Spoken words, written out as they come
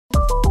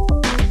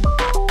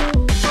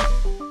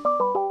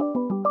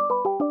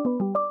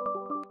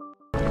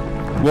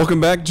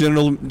Welcome back,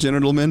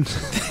 gentlemen.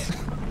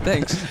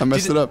 Thanks. I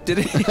messed it up. Did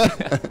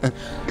it?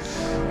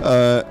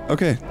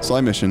 Okay,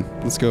 Sly mission.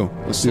 Let's go.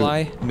 Let's do it.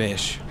 Sly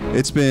Mish.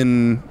 It's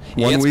been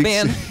 1 week.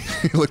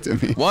 It's He looked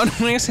at me. 1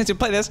 week since you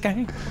played this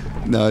game.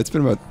 No, it's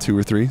been about 2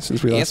 or 3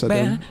 since we last It's sat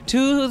been down.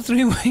 2 or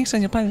 3 weeks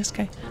since you played this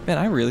game. Man,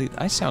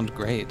 I sound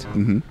great.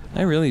 Mm-hmm.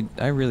 I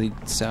really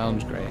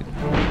sound great.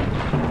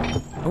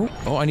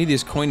 Oh, I need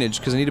this coinage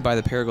because I need to buy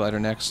the paraglider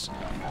next.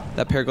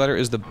 That paraglider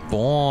is the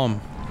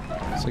bomb.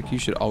 It's like you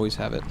should always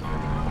have it.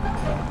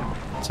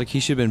 It's like he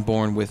should have been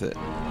born with it.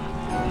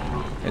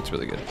 It's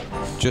really good.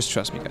 Just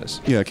trust me,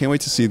 guys. Yeah, I can't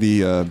wait to see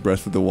the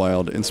Breath of the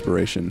Wild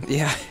inspiration.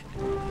 Yeah.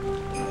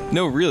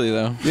 No, really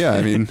though. Yeah,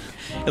 I mean...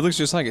 It looks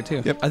just like it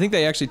too. Yep. I think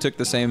they actually took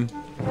the same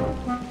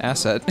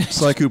asset.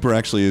 Sly Cooper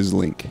actually is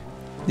Link.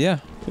 Yeah,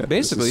 Yeah,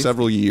 basically. this is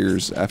several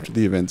years after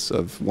the events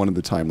of one of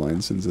the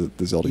timelines in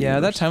the Zelda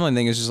universe. That timeline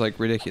thing is just like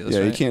ridiculous.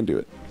 Yeah, right? you can't do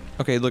it.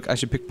 Okay, look, I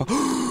should pick.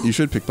 You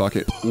should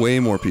pickpocket way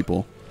more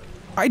people.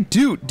 I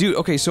do, dude.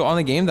 Okay, so on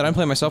the game that I'm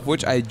playing myself,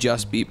 which I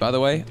just beat, by the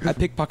way, I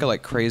pickpocket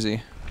like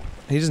crazy.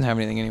 He doesn't have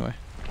anything anyway.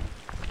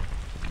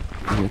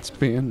 It's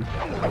been.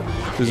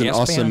 There's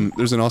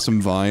an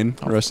awesome Vine.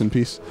 Rest in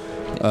peace.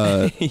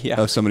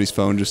 Yeah. Of somebody's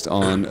phone just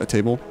on a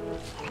table.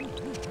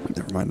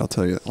 Never mind. I'll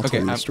tell you. I'll tell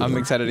you the story. I'm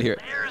excited to hear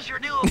it. Here's your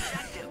new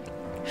objective.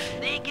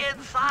 Sneak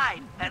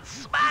inside and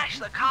smash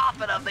the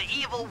coffin of the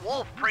evil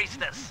wolf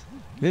priestess.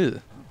 Ew.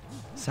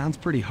 Sounds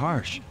pretty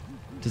harsh.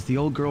 Does the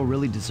old girl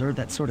really deserve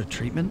that sort of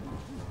treatment?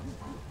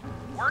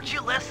 Weren't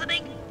you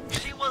listening?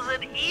 She was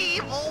an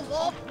evil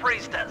wolf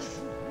priestess.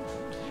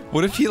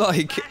 What if he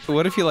like?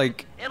 What if he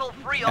like It'll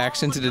free all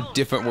accented the a ghosts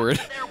different word?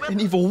 trapped there with An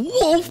them. evil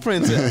wolf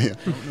princess.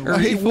 I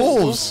hate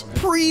wolves.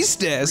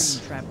 Priestess.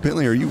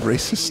 Bentley, are you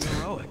racist?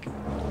 Heroic.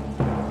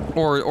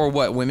 Or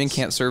what? Women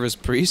can't serve as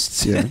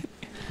priests. Yeah.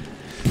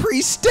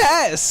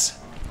 Priestess.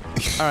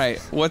 All right.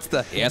 What's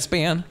the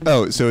ban?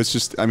 Oh, so it's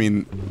just. I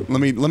mean, let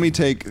me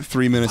take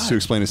 3 minutes to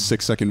explain a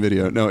 6-second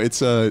video. No,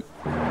 it's a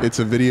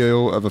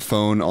video of a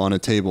phone on a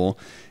table,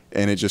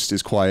 and it just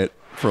is quiet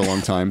for a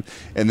long time,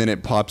 and then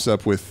it pops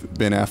up with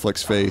Ben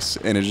Affleck's face,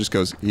 and it just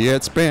goes, "Yeah,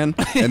 it's Ben,"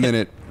 and then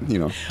it, you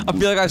know. I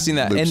feel like I've seen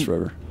that, loops and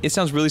forever. it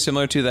sounds really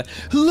similar to the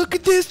 "Look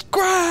at this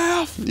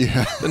graph."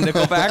 Yeah. The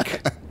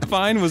Nickelback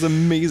Vine was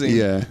amazing.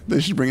 Yeah,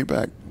 they should bring it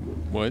back.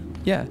 What?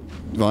 Yeah.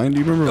 Vine, do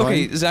you remember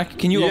Okay, Vine? Zach,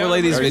 can you Yeah,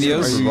 overlay these are you-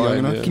 videos? are you young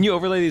enough? yeah. Can you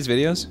overlay these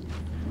videos?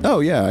 Oh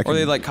yeah, I Or can. are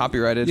they like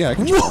copyrighted? Yeah, I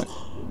can try it.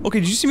 Okay,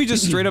 did you see me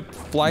just straight up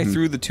fly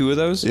through the 2 of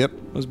those? Yep.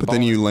 It was But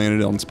then you baller.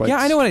 landed on spikes. Yeah,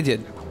 I know what I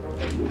did.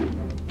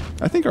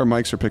 I think our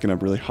mics are picking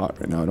up really hot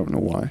right now. I don't know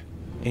why.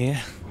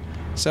 Yeah.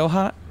 So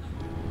hot.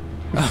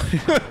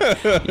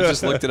 You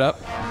just looked it up.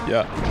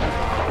 Yeah.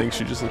 I think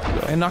she just looked it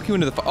up. And knock you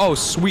into the. Oh,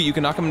 sweet! You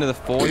can knock him into the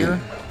foyer.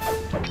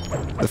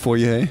 The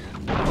foyer.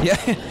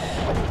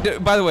 Yeah.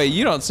 By the way,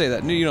 you don't say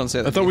that. No, you don't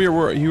say that. I thought you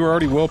were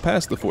already well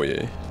past the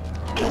foyer.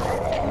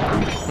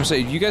 I'm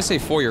saying you guys say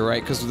foyer,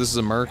 right? Because this is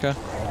America.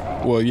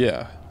 Well,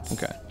 yeah.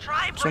 Okay.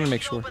 Try Just wanna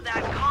make breaking sure. open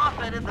that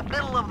coffin in the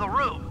middle of the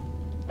room.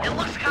 It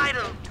looks kind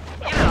of,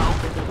 you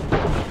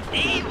know,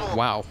 evil.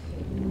 Wow.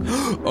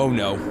 Oh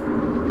no.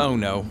 Oh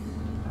no.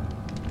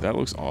 That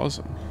looks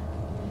awesome.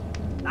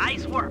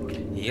 Nice work.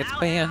 It's Now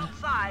banned. head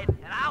outside,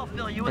 and I'll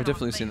fill you in I've those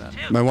definitely seen things,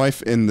 that. too. My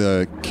wife in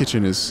the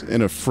kitchen is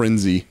in a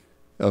frenzy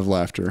of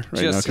laughter right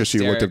now Just because she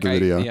looked up the hysteric.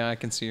 video. Yeah, I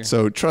can see her.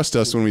 So trust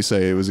us when we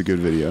say it was a good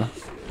video.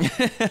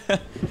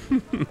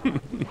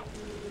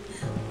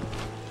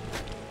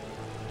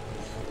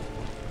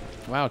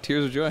 Wow,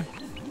 tears of joy.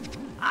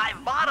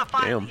 I've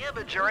modified Damn. the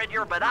imager in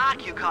your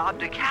binocucom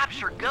to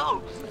capture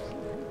ghosts.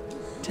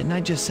 Didn't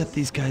I just set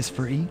these guys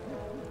free?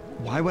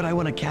 Why would I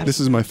want to capture? This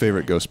is my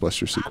favorite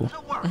Ghostbusters sequel.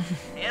 Not to worry.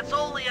 It's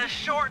only a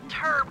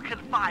short-term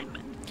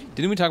confinement.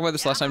 Didn't we talk about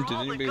this last time? Did Gather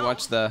all anybody the watch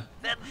ghosts, the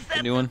then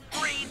send new one?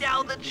 them free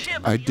down the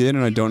chimney I did,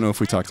 and I don't know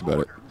if we talked about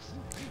it.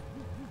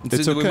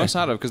 It's We okay. must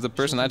not have, because the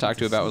person I talked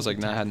to about was like,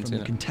 nah, I hadn't from seen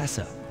the it.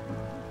 Contessa.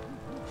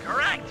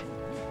 Correct.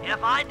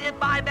 If I did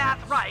my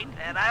math right,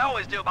 and I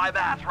always do my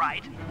math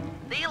right,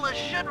 Neela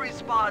should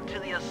respond to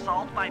the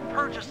assault by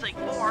purchasing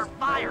more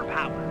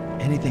firepower.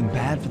 Anything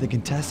bad for the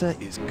Contessa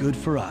is good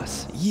for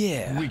us.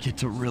 Yeah. We get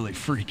to really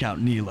freak out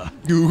Neela.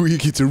 Ooh, you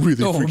get to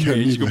really Oh freak out.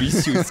 man, she's gonna Neela.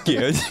 be so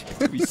scared. It's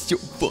gonna be so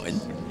fun.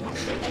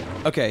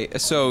 Okay,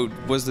 so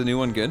was the new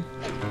one good?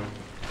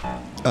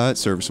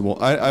 It's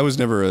serviceable. I was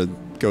never a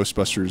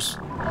Ghostbusters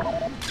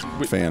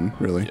fan,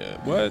 really.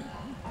 Yeah. What?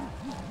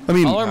 I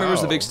mean, All I remember is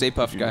the Wow. big Stay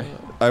Puft guy.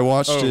 I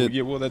watched Oh, it.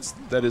 yeah. Well,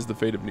 that is the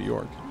fate of New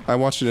York. I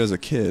watched it as a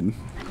kid.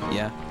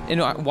 Yeah. You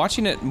know,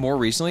 watching it more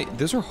recently,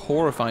 those are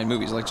horrifying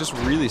movies. Like, just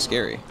really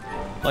scary.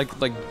 Like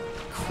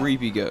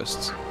creepy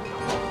ghosts.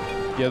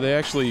 Yeah, they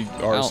actually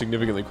are Ow.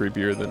 significantly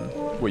creepier than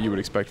what you would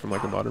expect from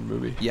like a modern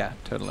movie. Yeah,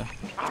 totally.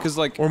 Because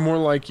like, Or more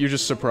like you're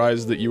just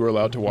surprised that you were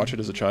allowed to watch it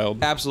as a child.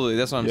 absolutely,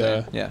 that's what I'm Yeah.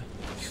 saying. Yeah,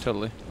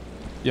 totally.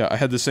 Yeah, I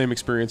had the same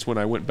experience when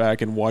I went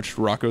back and watched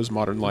Rocco's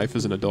Modern Life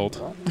as an adult.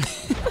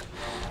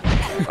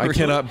 I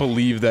cannot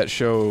believe that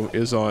show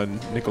is on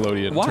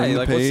Nickelodeon. Why? Turn the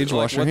like, page,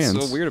 what's, wash your what's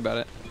hands. so weird about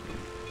it?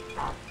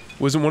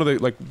 Wasn't one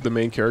of the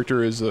main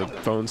character is a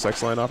phone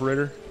sex line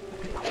operator?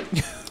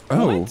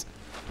 Oh. What?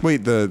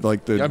 Wait,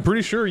 I'm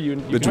pretty sure you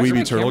the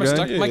dweeby turtle guy?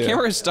 Stuck, my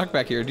camera is stuck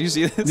back here. Do you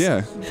see this?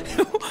 Yeah.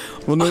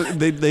 Well, no,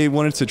 they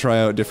wanted to try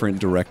out different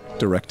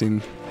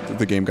directing.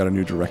 The game got a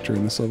new director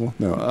in this level.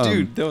 No,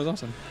 Dude, that was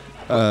awesome.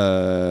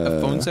 a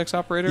phone sex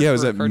operator? Yeah,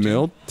 was for a that cartoon?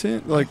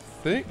 Milton? Like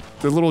the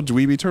little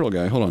dweeby turtle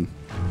guy. Hold on,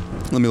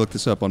 let me look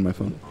this up on my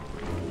phone.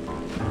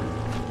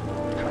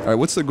 All right,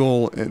 what's the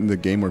goal in the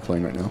game we're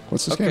playing right now?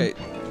 What's this game?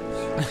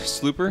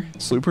 Slooper.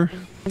 Slooper.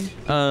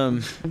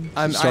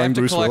 I have Starring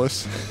to Bruce collect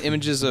Willis.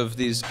 images of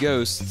these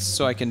ghosts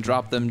so I can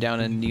drop them down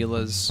in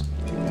Neela's.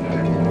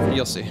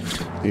 You'll see.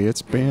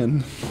 It's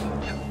Ben.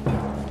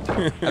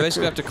 I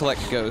basically have to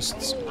collect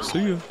ghosts.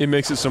 See ya. It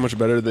makes it so much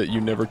better that you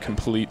never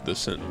complete the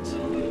sentence.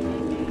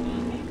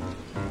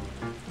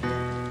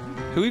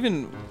 Who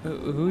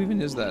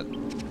even is that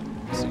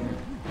singer?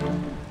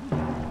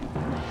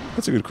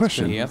 That's a good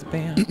question. Yes,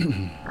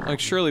 band. Like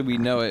surely we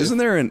know it. Isn't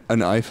there an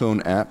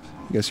iPhone app?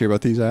 You guys hear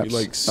about these apps? You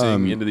like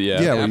sing into the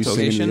app. Yeah, where you sing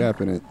into Application? the app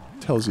and it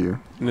tells you.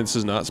 And this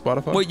is not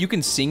Spotify. Wait, you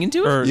can sing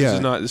into it? Or Yeah.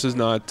 this is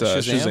not Shazam?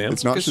 Shazam.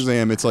 It's not 'Cause-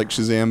 Shazam. It's like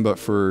Shazam, but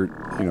for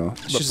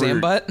Shazam for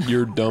butt?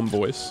 your dumb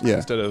voice. Yeah.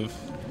 Instead of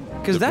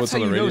Because that's what's how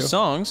on the you know radio.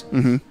 songs.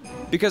 Mm-hmm.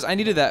 Because I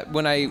needed that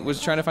when I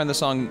was trying to find the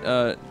song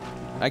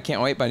I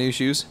Can't Wait by New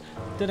Shoes.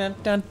 Dun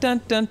dun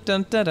dun dun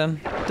dun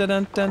dun dun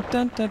dun dun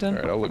dun dun dun.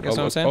 All right, I'll look. Guess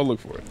what I'm saying? I'll look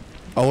for it.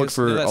 I'll look Is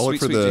for that I'll look Sweet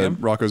for Sweet the Jam?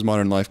 Rocco's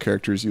Modern Life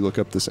characters. You look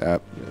up this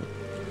app.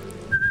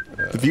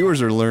 The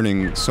viewers are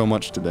learning so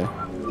much today.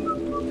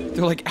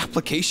 They're like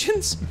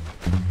applications?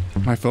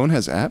 My phone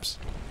has apps?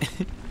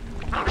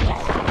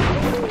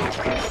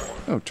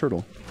 Oh,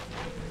 turtle.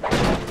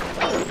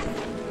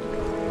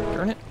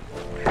 Darn it.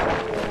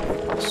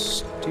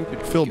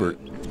 Stupid. Filbert.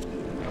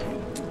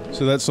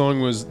 So that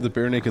song was the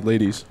Bare Naked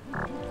Ladies.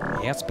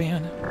 Yes,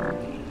 band.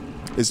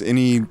 Is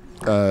any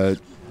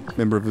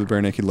member of the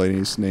Bare Naked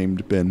Ladies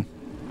named Ben?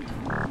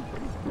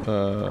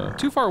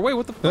 Too far away.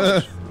 What the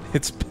fuck?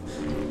 It's.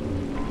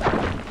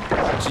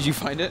 Did you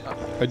find it?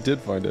 I did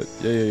find it.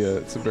 Yeah.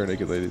 It's the Bare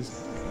Naked Ladies.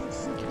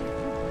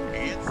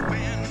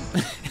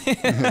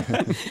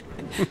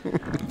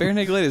 Bare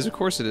Naked Ladies, of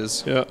course it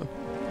is. Yeah.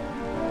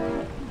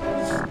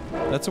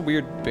 That's a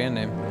weird band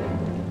name.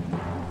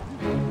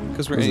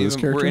 Because were Was it any this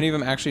of them, character? were any of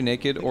them actually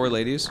naked or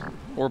ladies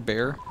or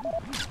bare?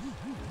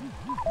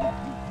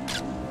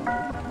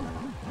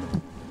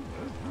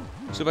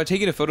 So by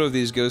taking a photo of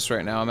these ghosts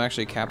right now, I'm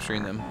actually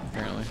capturing them,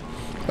 apparently.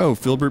 Oh,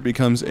 Filbert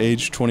becomes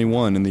age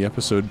 21 in the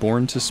episode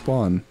Born to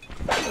Spawn.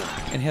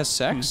 And has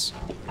sex?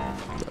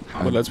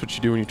 Well, that's what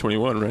you do when you're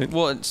 21, right?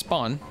 Well, it's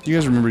Spawn. You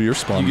guys remember your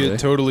Spawn You day? get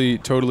totally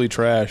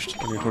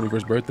trashed on your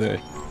 21st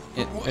birthday.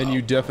 And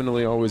you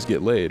definitely always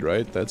get laid,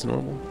 right? That's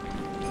normal.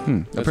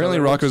 Apparently how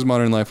that Rocco's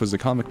Modern Life was a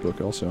comic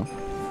book also.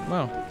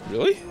 Wow.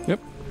 Really? Yep.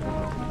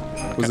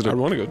 Was it I a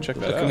want to go check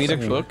that A out.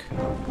 comedic book.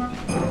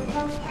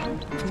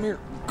 Come here.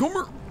 Come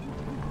here.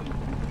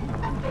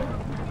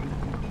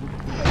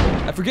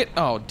 I forget.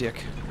 Oh,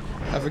 dick.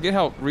 I forget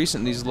how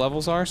recent these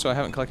levels are, so I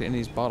haven't collected any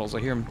of these bottles. I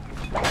hear them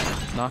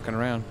knocking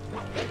around.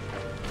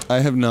 I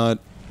have not.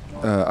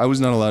 I was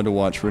not allowed to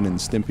watch Ren and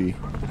Stimpy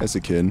as a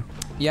kid.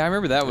 Yeah, I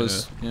remember that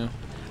was. Yeah.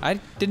 I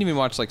didn't even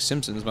watch like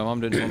Simpsons. My mom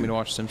didn't want me to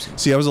watch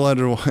Simpsons. See, I was allowed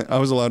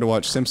to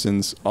watch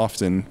Simpsons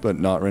often, but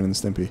not Ren and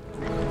Stimpy.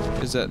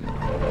 Is that?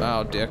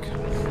 Oh, dick.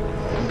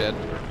 I'm dead.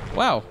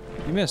 Wow,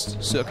 you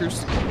missed,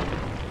 suckers.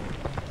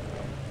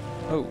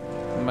 Oh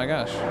my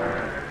gosh.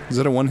 Is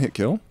that a one-hit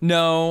kill?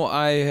 No,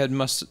 I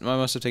must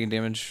have taken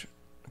damage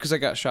because I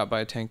got shot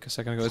by a tank a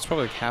second ago. It's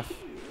probably like half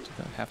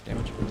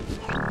damage.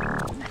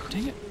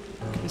 Dang it!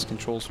 Get these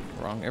controls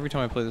wrong every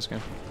time I play this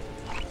game.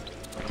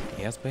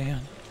 Yes,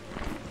 man.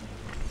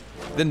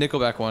 The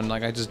Nickelback one,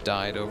 like I just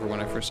died over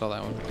when I first saw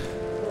that one.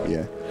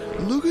 Yeah.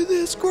 Look at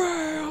this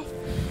graph.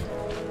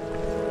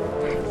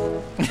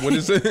 What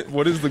is it?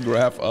 What is the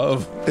graph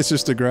of? It's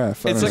just a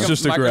graph. I It's don't like know. a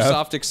just a graph.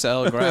 Microsoft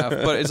Excel graph,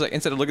 but it's like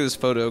instead of look at this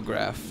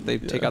photograph, they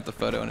take out the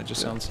photo and it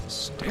just sounds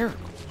hysterical.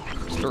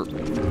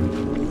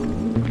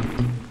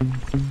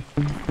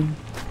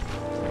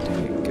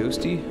 Dang it,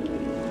 ghosty.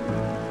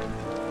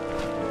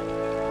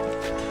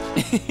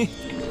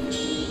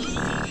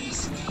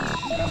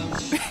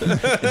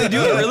 They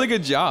do a really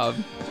good job.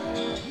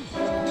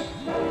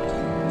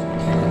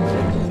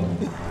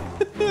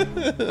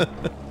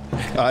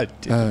 God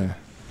damn.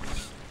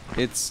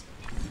 It's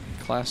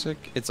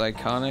classic. It's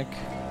iconic.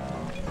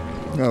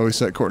 Oh, we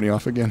set Courtney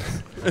off again.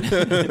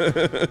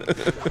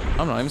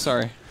 I'm not. I'm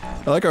sorry.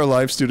 I like our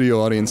live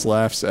studio audience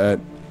laughs at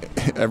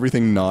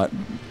everything not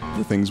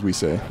the things we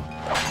say.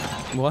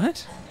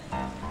 What?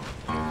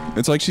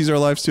 It's like she's our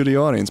live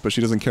studio audience, but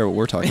she doesn't care what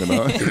we're talking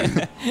about.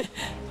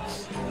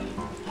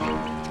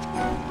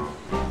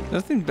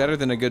 Nothing better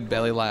than a good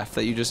belly laugh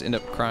that you just end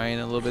up crying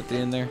a little bit at the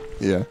end there.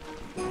 Yeah.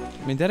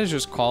 I mean, that is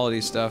just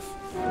quality stuff.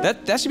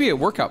 That should be a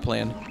workout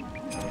plan.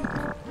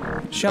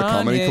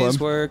 comedy Shanye's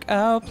club?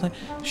 workout plan.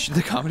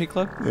 The comedy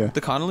club? Yeah.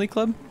 The Connolly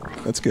Club?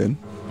 That's good.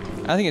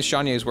 I think it's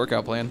Shanye's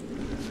workout plan.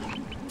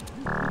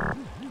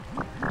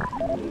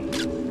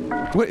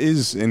 What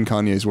is in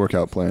Kanye's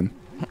workout plan?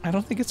 I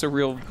don't think it's a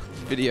real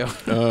video.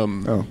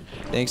 Oh.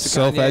 Thanks to Kanye's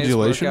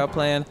Self-adulation? workout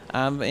plan,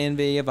 I'm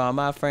envy of all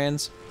my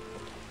friends.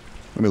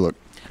 Let me look.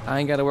 I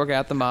ain't got to work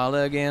out the mall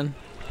again.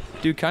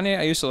 Dude, Kanye,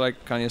 I used to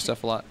like Kanye's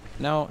stuff a lot.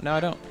 Now I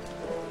don't.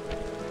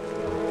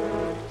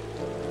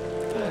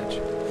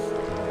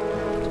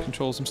 Fudge.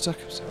 Controls, I'm stuck.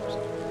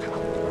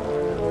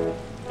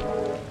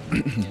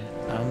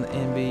 I'm the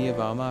envy of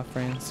all my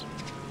friends.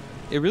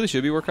 It really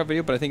should be a workout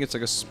video, but I think it's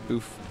like a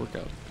spoof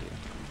workout video.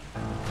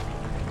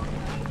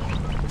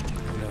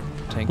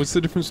 Tank. What's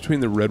the difference between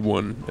the red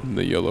one and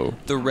the yellow?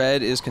 The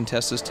red is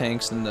Contessa's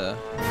tanks and the...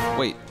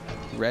 Wait,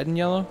 red and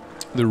yellow?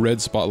 The red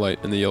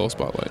spotlight and the yellow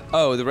spotlight.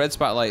 Oh, the red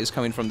spotlight is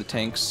coming from the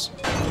tanks.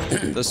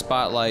 The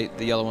spotlight,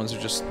 the yellow ones are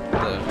just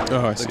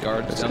the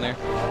guards down there.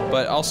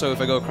 But also, if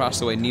I go across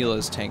the way,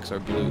 Neela's tanks are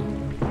blue.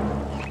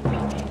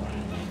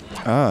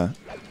 Ah.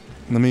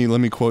 Let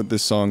me quote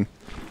this song.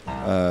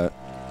 The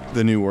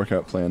new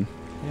workout plan.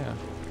 Yeah.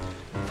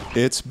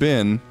 It's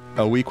been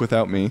a week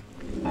without me,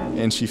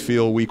 and she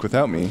feel weak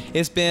without me.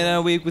 It's been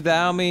a week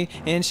without me,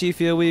 and she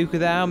feel weak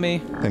without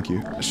me. Thank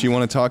you. She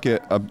want to talk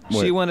it up,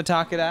 She want to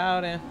talk it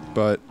out, and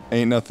but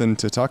ain't nothing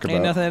to talk about.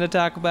 ain't nothing to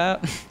talk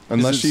about.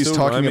 Unless Is it she's still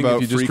talking rhyming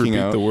about if you just freaking repeat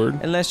out. the word?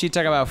 Unless you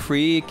talk about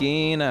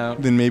freaking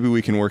out. Then maybe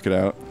we can work it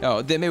out.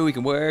 Oh, then maybe we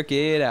can work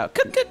it out.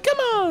 Come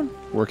on.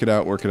 Work it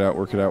out. Work it out.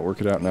 Work it out.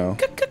 Work it out now.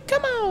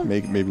 Come on.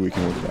 Maybe we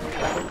can work it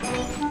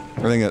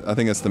out. I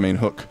think that's the main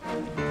hook.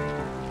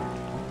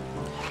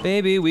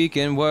 Baby, we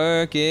can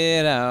work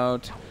it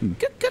out.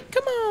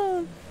 Come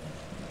on.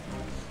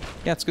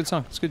 Yeah, it's a good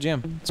song. It's a good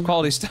jam. It's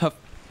quality stuff.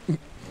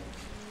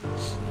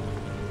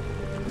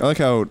 I like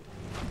how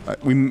I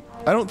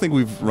don't think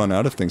we've run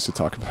out of things to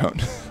talk about,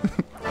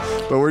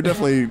 but we're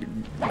definitely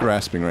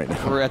grasping right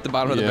now. We're at the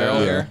bottom of the Yeah. barrel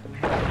here.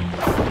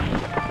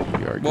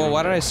 We are Well, good.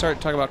 why did I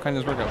start talking about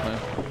Kanye's workout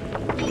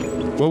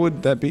plan? What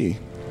would that be?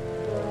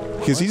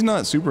 Because he's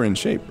not super in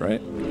shape,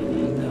 right?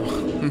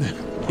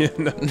 Yeah,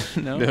 no.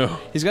 No. No.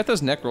 He's got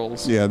those neck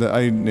rolls. Yeah,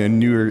 I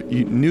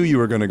knew you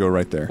were going to go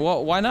right there.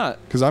 Well, why not?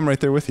 Because I'm right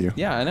there with you.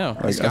 Yeah, I know.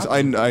 Like,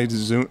 I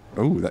zoom.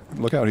 Oh,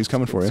 look out! He's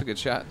coming for That's you. a good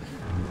shot.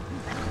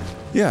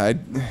 Yeah,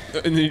 And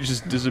then he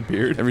just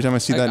disappeared. every time I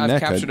see that I've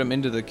neck, captured him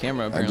into the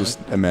camera, I apparently. just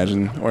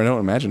imagine, or I don't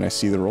imagine, I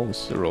see the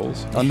rolls The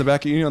rolls. on the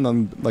back of you,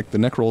 on like the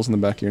neck rolls in the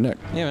back of your neck.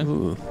 Yeah, man.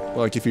 Ooh.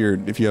 Like if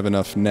you have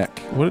enough neck.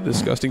 What a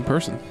disgusting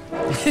person.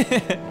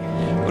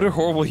 What a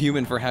horrible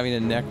human for having a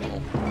neck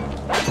roll.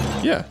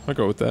 Yeah, I'll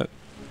go with that.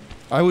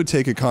 I would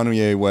take a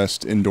Kanye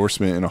West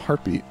endorsement in a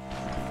heartbeat.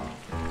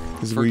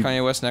 'Cause For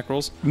Kanye West neck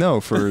rolls? No,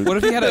 for What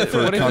if he had a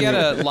For What if he had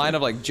Kanye- a line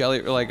of like jelly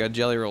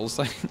rolls?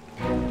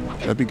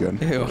 Like, that'd be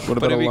good. ew. What But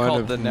about a it'd be line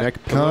called of the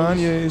neck pillows?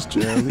 Kanye's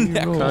jelly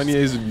Neck rolls.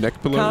 Kanye's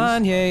neck pillows?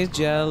 Kanye's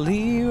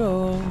jelly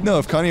roll. No,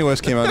 if Kanye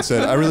West came out and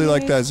said, "I really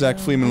like that Zach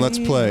Fleeman Let's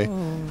Play,"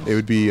 it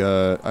would be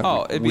it'd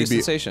be we'd a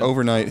sensation.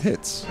 overnight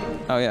hits.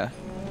 Oh yeah,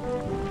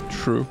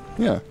 True.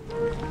 Yeah.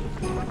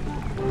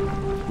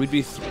 we'd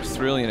be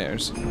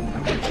thrillionaires.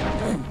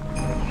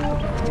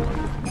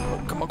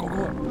 Come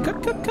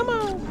on, come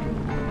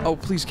on. Oh,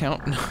 please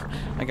count.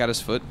 I got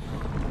his foot.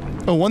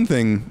 Oh, one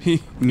thing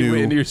He new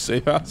went into your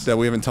safe house. that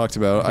we haven't talked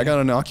about. I got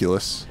an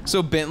Oculus.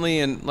 So Bentley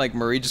and like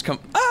Murray just come.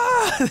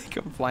 Ah! They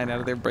come flying out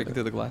of there, breaking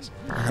through the glass.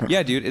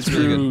 Yeah, dude, it's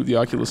really good. True. The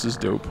Oculus is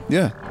dope.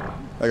 Yeah.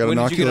 I got When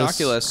an did you get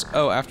Oculus. Oculus?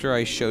 Oh, after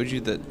I showed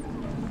you the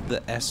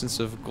essence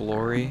of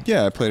glory.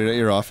 Yeah, I played it at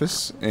your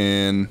office,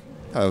 and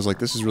I was like,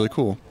 "This is really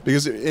cool."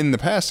 Because in the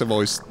past, I've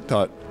always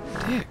thought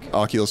Dick.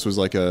 Oculus was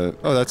like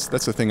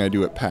that's a thing I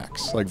do at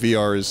PAX. Like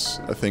VR is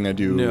a thing I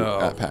do No.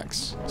 at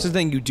PAX. It's the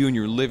thing you do in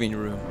your living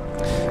room.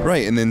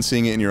 Right, and then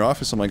seeing it in your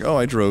office, I'm like, "Oh,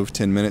 I drove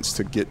 10 minutes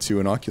to get to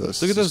an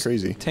Oculus." Look at This those is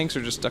crazy. tanks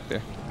are just stuck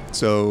there.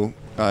 So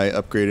I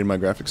upgraded my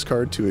graphics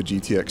card to a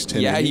GTX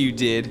 1080. Yeah, you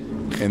did.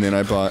 And then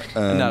I bought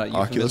an Not a euphemism.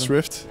 Oculus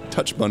Rift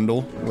Touch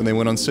Bundle when they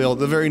went on sale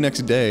the very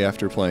next day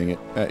after playing it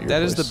at your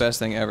That is place. the best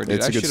thing ever, dude.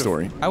 It's a I good should've-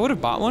 story. I would have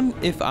bought one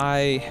if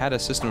I had a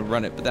system to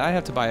run it, but I'd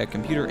have to buy a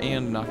computer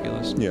and an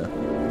Oculus. Yeah.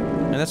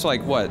 And that's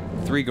like, what,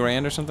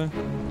 $3,000 or something?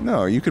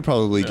 No, you could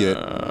probably get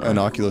an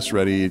Oculus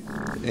ready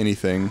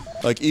anything.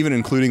 Like even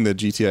including the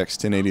GTX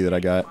 1080 that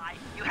I got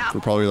for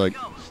probably like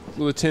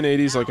Well, the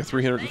 1080 is like a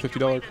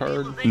 $350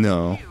 card.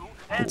 no.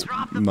 It's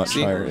much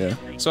See? higher, yeah.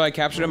 So I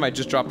captured him. I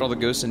just dropped all the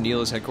ghosts in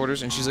Neela's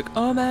headquarters, and she's like,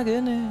 "Oh my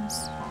goodness."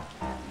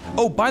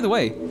 Oh, by the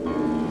way,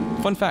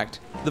 fun fact: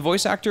 the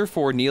voice actor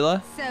for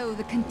Neela. So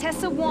the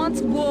Contessa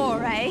wants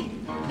war, eh?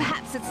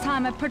 Perhaps it's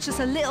time I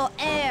purchase a little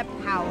air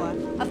power.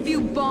 A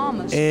few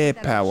bombers. Air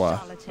instead of power.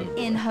 charlatan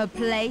in her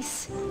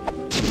place.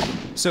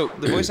 So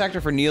the voice actor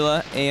for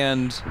Neela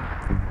and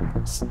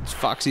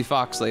Foxy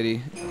Fox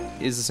lady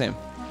is the same.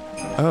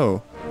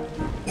 Oh.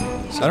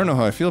 I don't know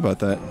how I feel about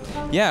that.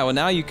 Yeah. Well,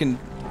 now you can.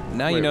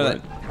 Now you Wait, know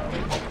what?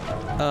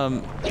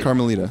 that.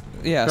 Carmelita.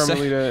 Yeah.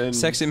 Carmelita and-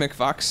 Sexy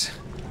McFox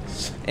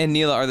and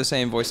Neela are the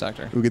same voice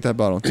actor. We'll get that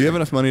bottle. Do you have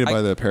enough money to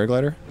buy the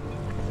paraglider?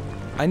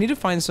 I need to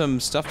find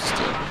some stuff to steal.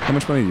 How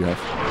much money do you have?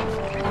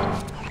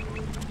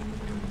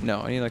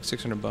 No, I need like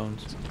 600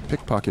 bones.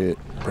 Pickpocket.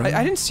 Bro.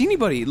 I didn't see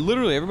anybody.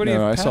 Literally, everybody.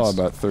 No, I passed. saw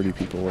about 30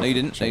 people. No, you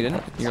didn't. No, you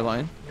didn't. You're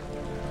lying.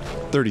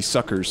 30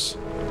 suckers.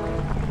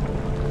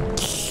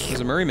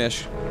 There's a Murray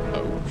Mish.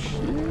 Oh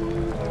shit!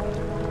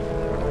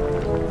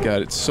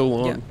 God, it's so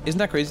long. Yeah, isn't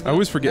that crazy? I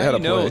always forget now how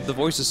to you know play. the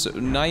voice is. So,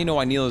 now you know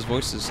why Neela's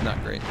voice is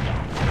not great.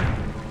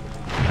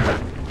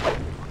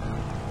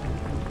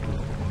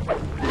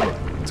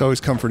 It's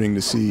always comforting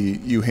to see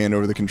you hand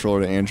over the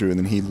controller to Andrew and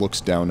then he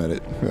looks down at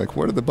it. You're like,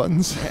 what are the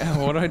buttons? Yeah,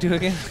 what do I do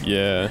again?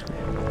 Yeah,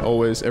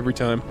 always, every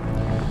time.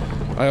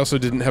 I also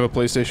didn't have a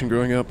PlayStation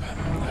growing up.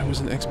 I was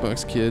an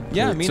Xbox kid.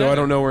 Yeah, me so neither. I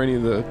don't know where any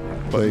of the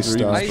buttons are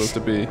even stuff. supposed to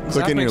be.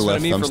 Click in your makes fun left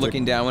of me for thumbstick.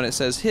 looking down when it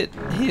says hit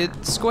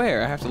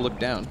square. I have to look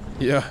down.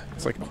 Yeah,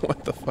 it's like,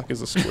 what the fuck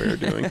is a square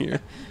doing here?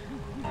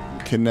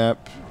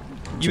 Kidnap.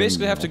 You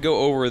basically have to go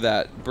over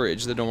that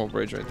bridge, the normal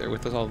bridge right there,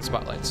 with all the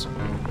spotlights.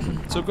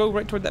 So go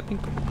right toward that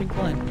pink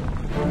line.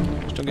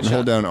 Just don't get And shot.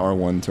 hold down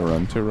R1 to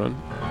run. To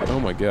run. Oh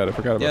my god, I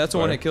forgot about Yeah, that's a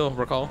fire. one-hit kill.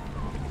 Recall.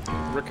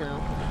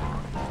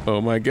 Oh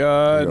my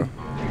god.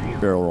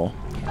 Barrel roll.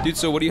 Dude,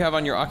 so what do you have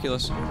on your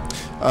Oculus?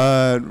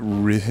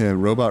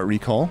 Robot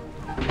Recall.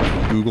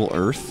 Google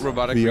Earth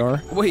Robotic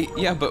VR. Wait,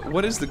 yeah, but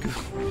what is the?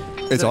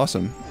 It's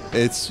awesome.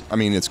 It's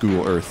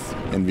Google Earth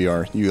in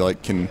VR. You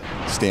like can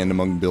stand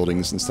among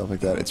buildings and stuff like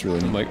that. It's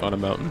really neat. Like on a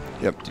mountain.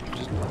 Yep.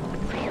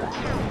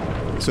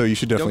 So you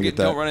should definitely get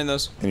that Don't run in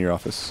those. in your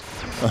office.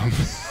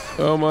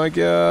 Oh my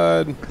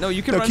god. No,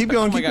 you can No, run. keep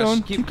going, Oh my keep gosh.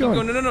 going, Keep keep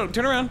going. going. No.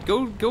 Turn around.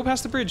 Go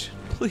past the bridge,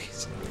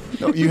 please.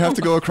 No, you have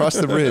to go across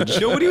the bridge.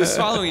 Nobody was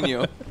following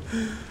you.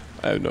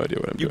 I have no idea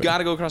what I'm You doing.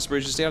 gotta go across the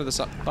bridge to stay out of the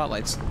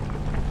spotlights.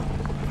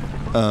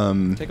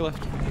 Take a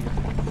left.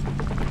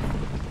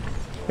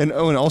 And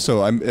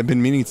also, I've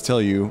been meaning to tell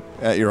you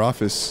at your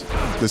office.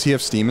 Does he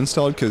have Steam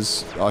installed?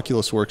 Because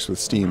Oculus works with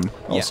Steam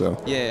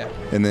also. Yeah.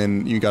 And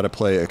then you got to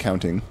play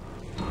Accounting.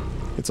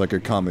 It's like a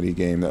comedy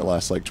game that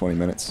lasts like 20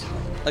 minutes.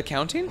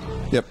 Accounting?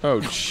 Yep.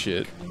 Oh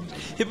shit.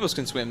 Hippos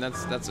can swim.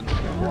 That's a.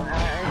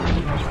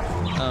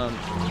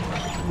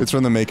 It's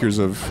from the makers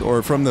of,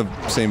 or from the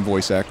same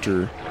voice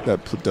actor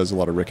that does a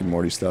lot of Rick and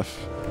Morty stuff.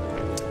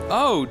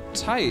 Oh,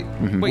 tight.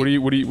 What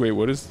Wait, wait,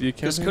 what is the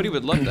account? because Cody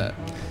would love that.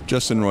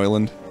 Justin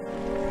Roiland.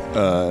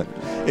 I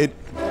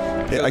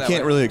that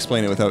can't way. really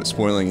explain it without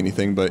spoiling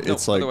anything, but No,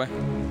 it's like other way.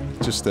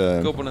 just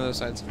Go up one of those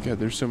sides. God,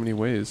 there's so many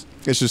ways.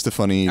 it's just a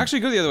funny. Actually,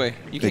 go the other way.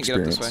 You can't get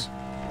up this way.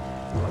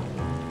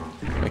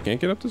 Experience. I can't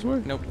get up this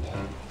way? Nope.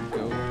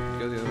 Go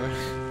the other way.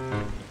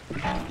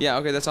 Yeah,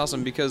 okay, that's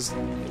awesome because,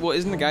 well,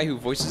 isn't the guy who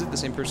voices it the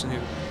same person who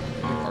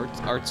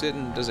arts it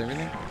and does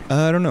everything?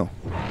 I don't know.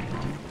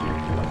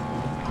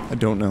 I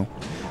don't know.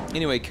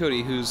 Anyway,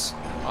 Cody, whose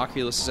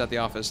Oculus is at the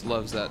office,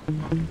 loves that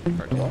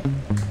cartoon.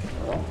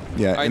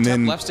 Yeah, Alright, and tap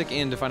then left stick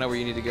in to find out where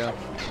you need to go.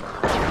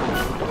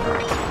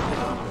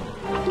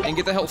 And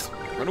get the health.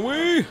 Run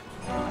away!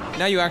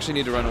 Now you actually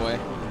need to run away.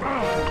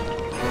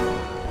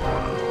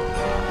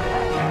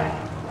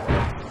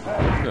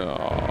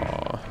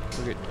 Aww.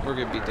 We're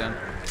good beat down.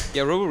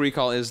 Yeah, Robo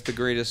Recall is the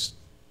greatest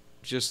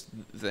just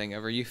thing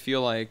ever. You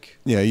feel like...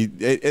 yeah,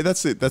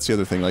 that's it. That's the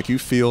other thing. Like you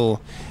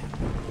feel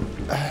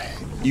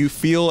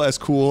as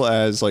cool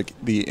as like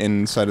the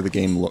inside of the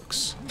game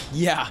looks.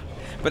 Yeah.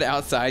 But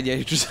outside, yeah,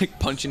 you're just like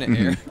punching at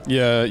air.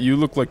 Yeah, you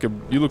look like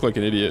an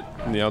idiot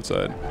from the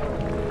outside.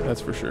 That's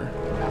for sure.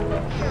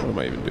 What am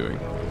I even doing?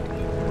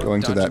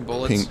 Going to Dodging that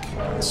bullets.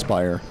 pink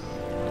spire.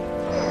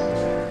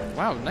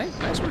 Wow,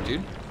 nice work,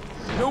 dude.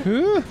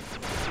 Huh?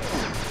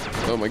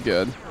 Oh my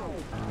god.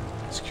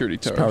 Security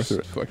power towers through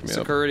it. fucked me up.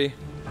 Security.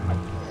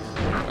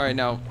 Alright,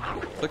 now,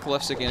 click the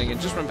left stick in again.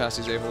 Just run past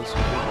these a-holes.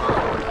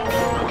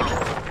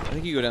 I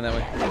think you go down that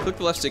way. Click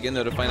the left stick in,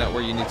 though, to find out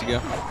where you need to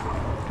go.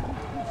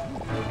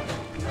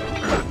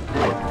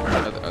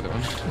 Other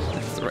one.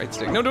 That's the right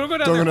stick. No, don't go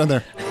down Don't there. go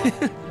down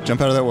there.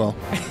 Jump out of that well.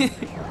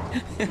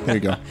 There you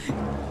go.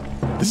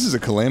 This is a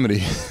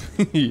calamity.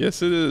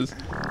 Yes, it is.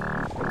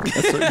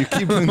 That's what you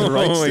keep doing the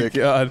right Oh my stick.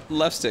 god.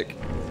 Left stick.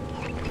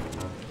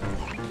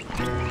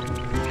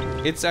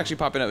 It's actually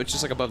popping up. It's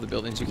just like above the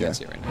buildings. You can't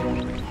see it right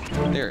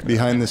now. There.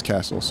 Behind this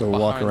castle, so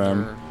walk Behind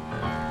around. her.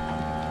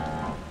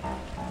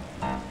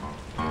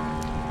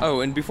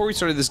 Oh, and before we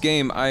started this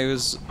game, I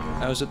was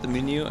at the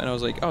menu and I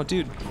was like, oh,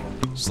 dude,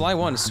 Sly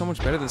 1 is so much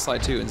better than Sly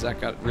 2, and Zach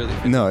got really...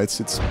 No,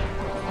 it's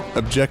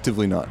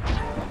objectively not.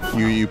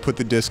 You put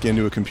the disc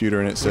into a computer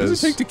and it What does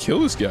says. it take to kill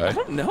this guy? I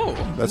don't know.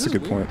 That's This a is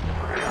good weird.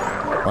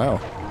 point. Wow.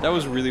 That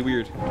was really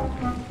weird.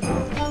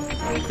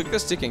 Click the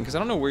stick in, because I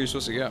don't know where you're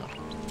supposed to go.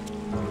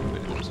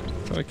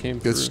 Oh, I came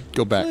through. Let's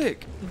go back.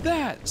 Click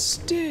that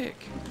stick.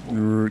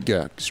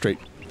 Yeah, straight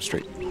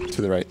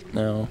to the right.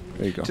 Now,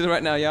 there you go. To the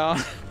right now, y'all.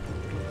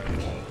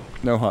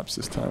 No hops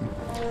this time.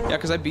 Yeah,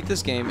 because I beat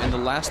this game, and the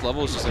last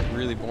level is just like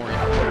really boring.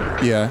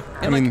 Yeah,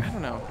 I And mean, like, I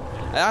don't know.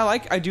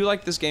 I do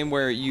like this game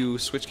where you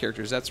switch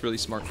characters. That's really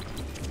smart.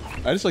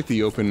 I just like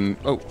the open.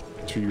 Oh,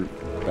 to your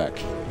back.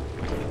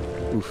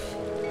 Oof.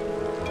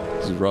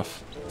 This is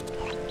rough.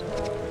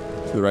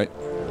 To the right.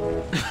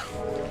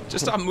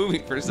 Just stop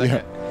moving for a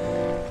second.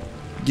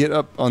 get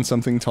up on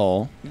something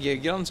tall. Yeah,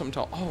 get on something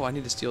tall. Oh, I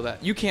need to steal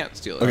that. You can't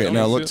steal it. Okay, Don't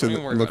now even look to don't the,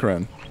 even worry look about it.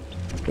 around.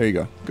 There you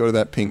go. Go to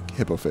that pink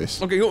hippo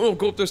face. Okay, go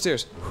up those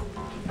stairs.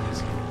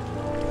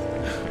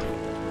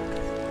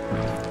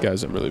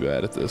 Guys, I'm really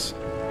bad at this.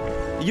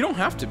 You don't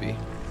have to be.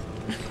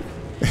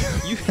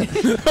 You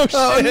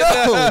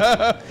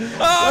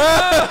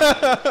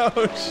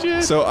Oh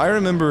shit! So I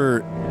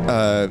remember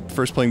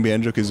first playing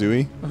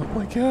Banjo-Kazooie, Oh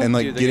my god! and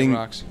like Dude, they get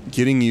rocks.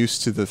 getting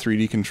used to the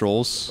 3D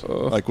controls,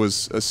 like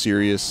was a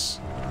serious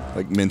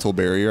like mental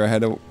barrier I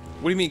had to. What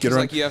do you mean? Get Because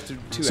around. like you have to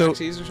two So-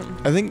 axes or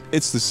something? I think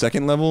it's the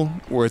second level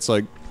where it's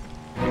like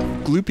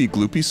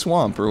gloopy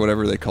swamp or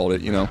whatever they called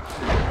it, you know.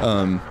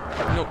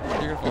 No,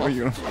 you're gonna fall.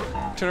 You're off.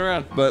 gonna- Turn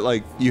around. But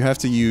like you have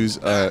to use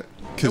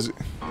because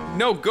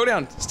No, go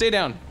down. Stay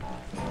down.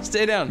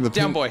 Stay down. the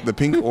Down, pink, boy. the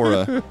pink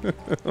aura.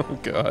 Oh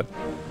god!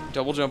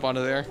 Double jump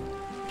onto there.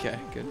 Okay,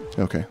 good.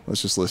 Okay,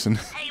 let's just listen.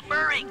 Hey,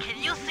 Murray,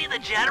 can you see the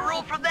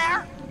general from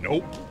there?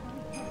 Nope.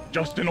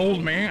 Just an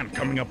old man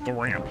coming up the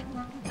ramp.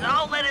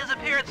 Don't let his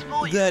appearance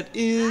fool you. That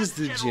is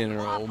the That's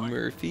General Crawford,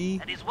 Murphy.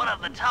 And he's one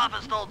of the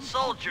toughest old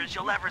soldiers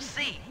you'll ever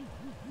see.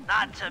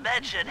 Not to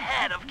mention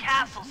head of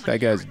castle That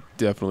security. guy's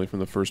definitely from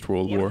the First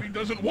World What if War. he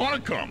doesn't want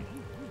to come?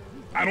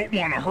 I don't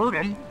want to hurt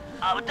him.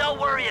 Oh, don't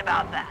worry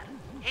about that.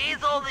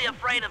 He's only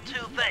afraid of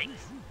two things.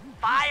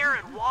 Fire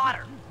and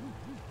water.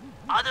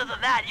 Other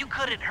than that, you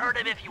couldn't hurt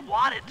him if you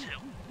wanted to.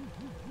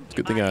 It's a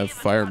good thing I Might have even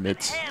fire come in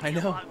mitts. handy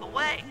I know. along the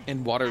way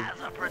And water as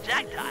a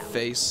projectile.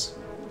 face.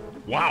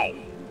 Wow.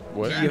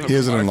 What? You have He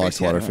hasn't water unlocked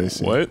face yet? water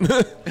face. What?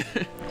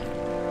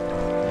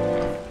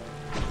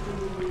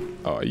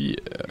 Oh yeah.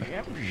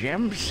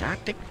 Gem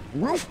Satic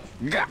Roof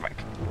Gavik.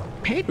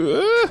 Pete.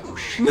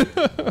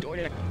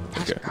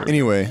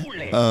 Anyway,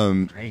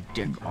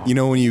 you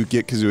know when you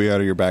get Kazooie out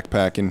of your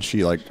backpack and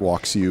she like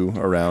walks you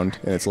around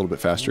and it's a little bit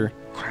faster,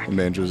 and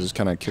Banjo's just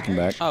kind of kicking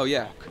back. Oh,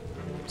 yeah.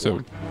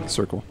 So,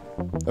 Circle.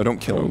 Oh, don't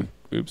kill him.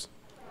 oops.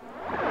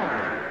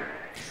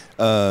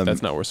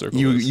 That's not where circle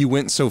is. You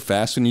went so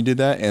fast when you did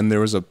that, and there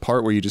was a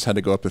part where you just had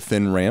to go up a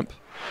thin ramp,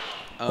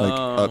 like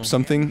up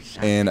something,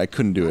 and I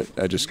couldn't do it.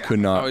 I just could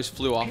I not. always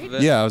flew off of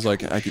it. Yeah, I was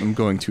like, I'm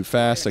going too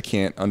fast. I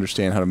can't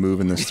understand how to move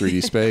in this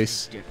 3D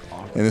space.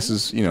 And this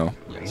is, you know,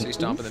 Yeah, so you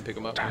stomp and then pick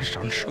him up.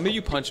 Or maybe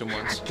you punch him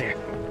once.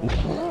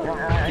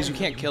 Because you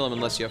can't kill him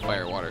unless you have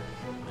fire or water.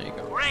 There you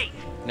go. Great.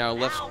 Now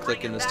left Now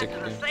click bring in it the back stick to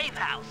the again. safe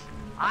house.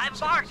 I've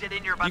marked it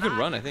in your You can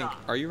run, I binocular.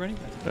 think. Are you running?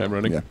 I'm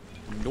running. yeah.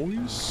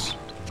 Noise.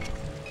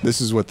 This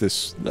is what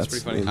this. That's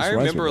pretty funny. this I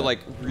reminds me remember of. like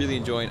really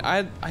enjoying.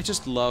 I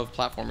just love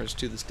platformers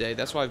to this day.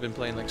 That's why I've been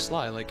playing like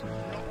Sly. Like,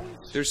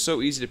 they're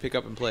so easy to pick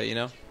up and play. You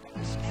know.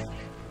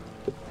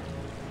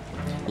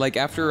 Like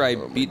after I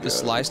beat the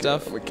Sly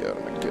stuff, Oh my god!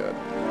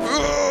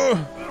 Oh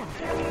my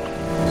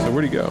god! So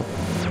where'd he go?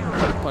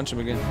 punch him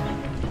again.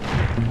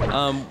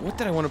 What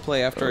did I want to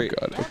play after? Oh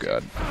god! Oh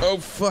god! Oh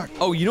fuck!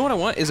 Oh, you know what I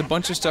want is a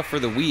bunch of stuff for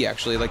the Wii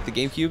actually, like the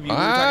GameCube. You were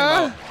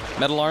talking about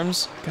Metal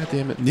Arms. God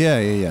damn it! Yeah.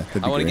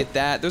 That'd be I want to great. get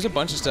that. There's a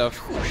bunch of stuff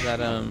that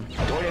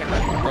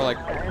or like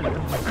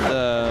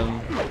the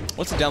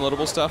what's the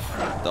downloadable stuff?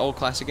 The old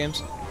classic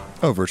games.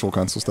 Oh, virtual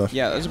console stuff.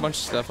 Yeah, there's a bunch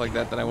of stuff like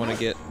that that I want to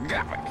get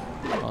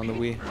on the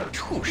Wii.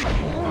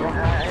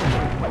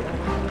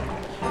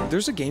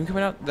 There's a game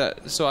coming out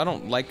that so I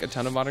don't like a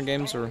ton of modern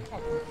games or.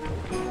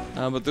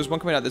 But there's one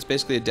coming out that's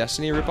basically a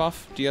Destiny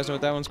ripoff. Do you guys know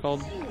what that one's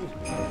called?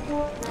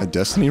 A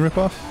Destiny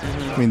ripoff?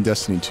 I mean,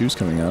 Destiny 2's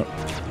coming out.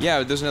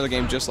 Yeah, there's another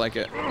game just like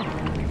it.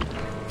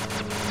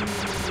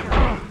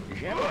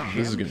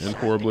 This is gonna end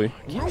horribly.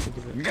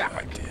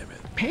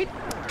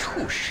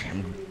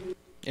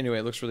 Anyway,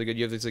 it looks really good.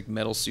 You have these like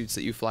metal suits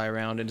that you fly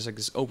around, and it's like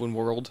this open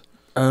world.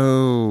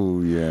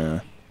 Oh, yeah.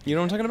 You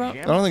know what I'm talking about?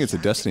 I don't think it's a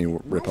Destiny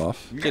ripoff.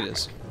 It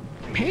is.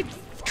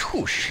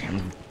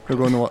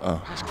 Go in the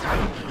Oh,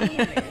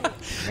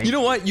 You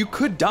know what? You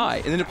could die,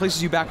 and then it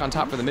places you back on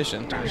top for the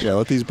mission. yeah,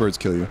 let these birds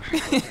kill you.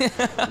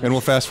 And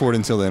we'll fast forward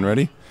until then.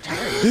 Ready?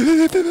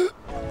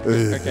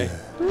 Okay.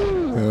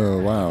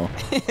 Oh, wow.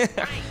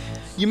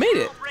 You made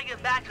it. I'll bring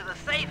it back to the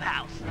safe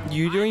house.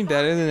 You're doing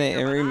better than I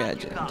ever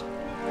imagined. I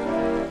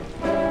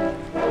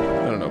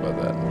don't know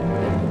about that.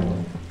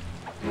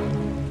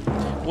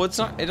 Well, it's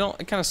not. It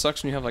kind of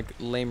sucks when you have like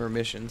lamer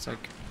missions.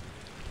 Like,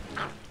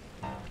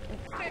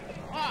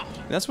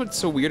 that's what's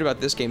so weird about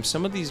this game.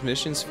 Some of these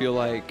missions feel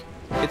like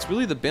it's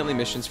really the Bentley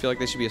missions feel like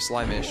they should be a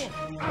Sly mish.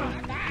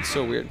 It's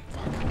so weird.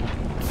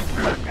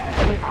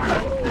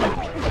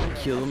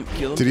 Kill him.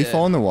 Kill him. Did he dead.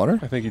 fall in the water?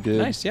 I think he did.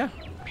 Nice. Yeah.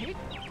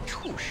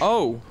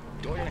 Oh.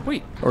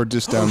 Wait. Or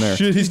just down there?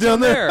 Shit, he's down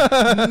there.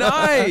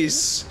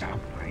 Nice.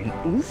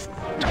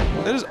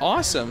 That is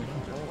awesome.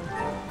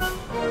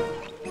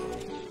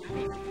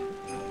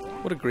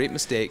 What a great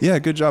mistake. Yeah,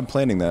 good job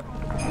planning that.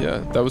 Yeah,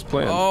 that was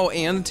planned. Oh,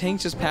 and the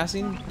tank just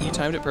passing? You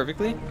timed it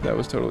perfectly? That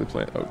was totally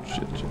planned. Oh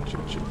shit!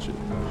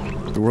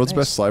 The world's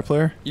best Sly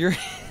player? You're... I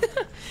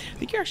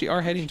think you actually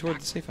are heading toward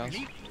the safe house.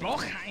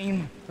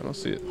 I don't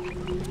see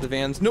it. The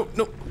vans... Nope,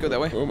 nope. Go that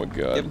way. Oh my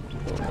god. Yep.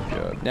 Oh my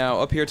god. Now,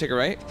 up here, take a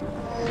right.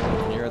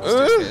 You're at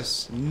the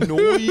staircase.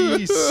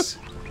 Nice!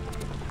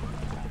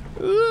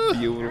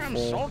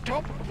 Beautiful.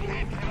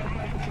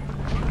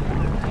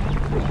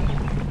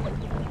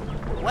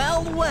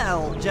 Well,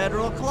 well,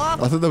 General Clough.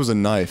 I thought that was a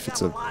knife.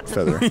 It's a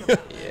feather.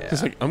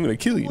 It's like, I'm gonna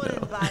kill you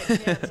now. By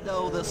chance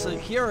know the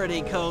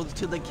security codes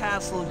to the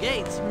castle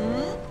gates,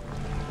 hmm?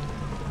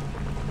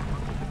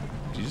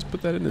 Did you just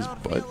put that in his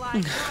Don't butt? feel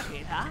like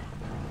talking, huh?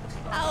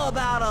 How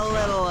about a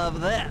little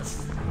of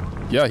this?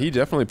 Yeah, he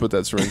definitely put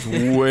that syringe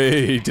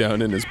way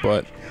down in his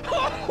butt.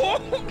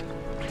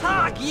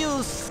 Talk,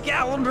 you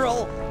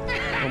scoundrel!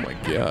 Oh my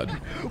god.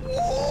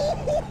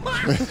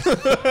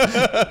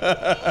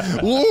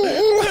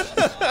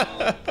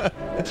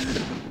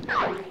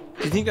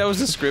 Do you think that was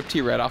the script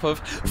he read off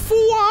of?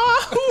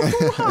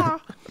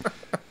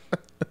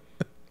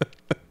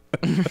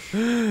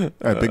 All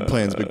right, big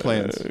plans, big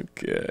plans.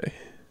 Okay.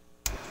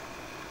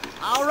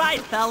 All right,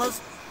 fellas.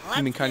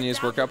 You mean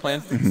Kanye's workout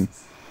plan?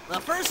 The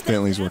first step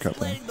Bentley's to workout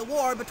plan. escalating the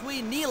war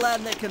between Neela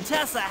and the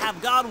Contessa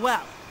have gone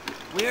well.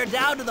 We're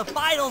down to the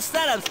final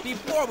setups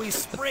before we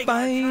spring.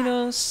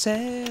 Final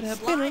setup.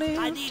 Sly,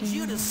 I need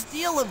you to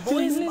steal a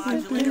voice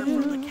modulator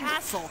from the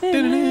castle.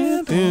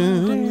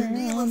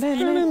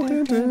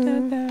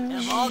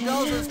 If all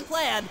goes as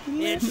planned,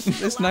 it should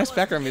This allow nice us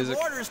background to give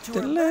music. orders to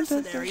our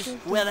mercenaries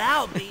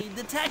without being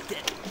detected.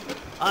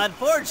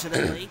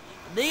 Unfortunately,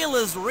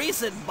 Neela's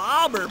recent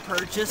bomber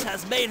purchase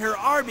has made her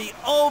army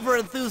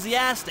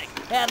over-enthusiastic,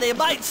 and they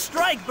might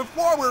strike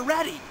before we're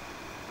ready.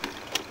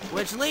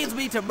 Which leads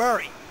me to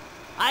Murray.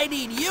 I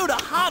need you to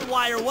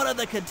hotwire one of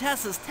the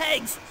Contessa's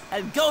tanks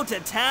and go to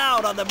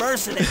town on the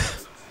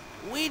mercenaries.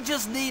 We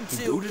just need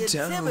to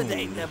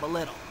intimidate them a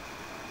little.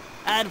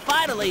 And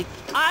finally,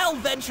 I'll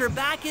venture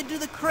back into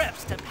the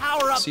crypts to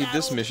power up See, that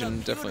this old mission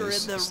computer definitely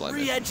is in the Sly.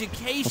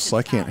 re-education Well,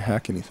 Sly can't tower.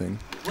 hack anything.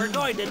 We're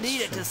going to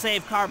need it to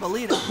save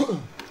Carmelita.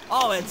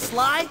 Oh, and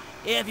Sly,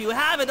 if you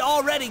haven't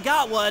already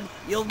got one,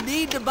 you'll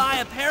need to buy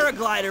a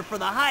paraglider for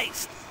the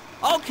heist.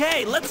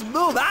 Okay, let's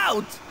move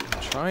out.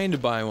 Trying to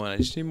buy one. I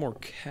just need more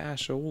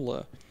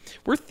cashola.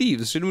 We're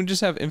thieves. Shouldn't we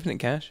just have infinite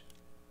cash?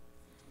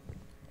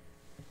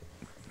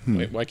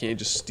 Wait, why can't you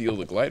just steal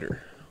the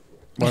glider?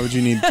 Why would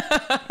you need?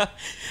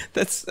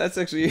 That's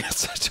actually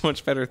such a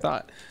much better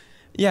thought.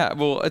 Yeah,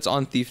 well, it's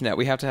on ThiefNet.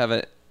 We have to have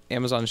it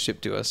Amazon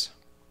shipped to us.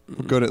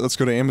 Let's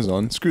go to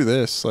Amazon. Screw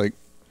this. Like,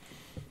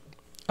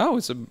 Oh,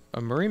 it's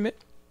a Murray mitt?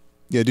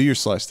 yeah, do your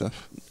Sly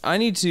stuff. I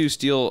need to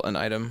steal an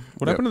item.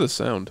 What happened to the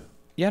sound?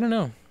 Yeah, I don't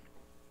know.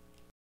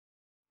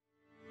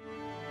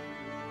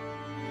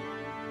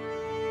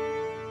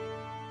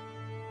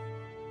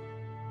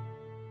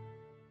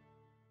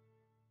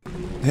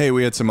 Hey,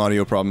 we had some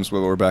audio problems,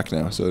 but we're back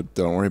now, so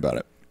don't worry about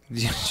it.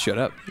 Shut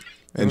up.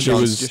 And It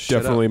Sean's, was just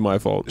shut definitely my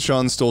fault.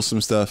 Sean stole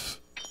some stuff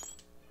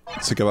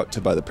to go out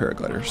to buy the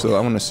paraglider. So I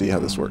want to see how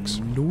this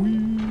works.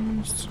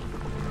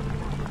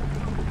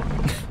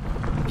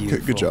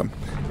 Good job.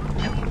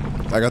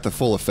 I got the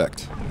full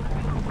effect.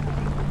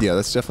 Yeah,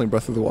 that's definitely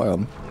Breath of the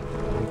Wild.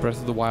 Breath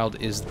of the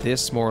Wild is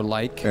this more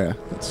like? Yeah,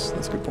 that's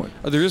a good point.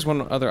 Oh, there is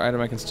one other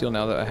item I can steal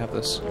now that I have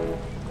this.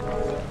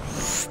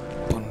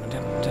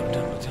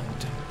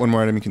 One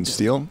more item you can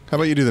steal. How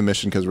about you do the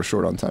mission because we're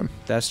short on time?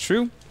 That's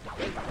true.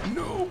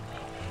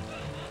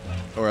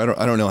 Or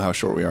I don't know how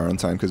short we are on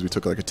time because we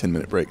took like a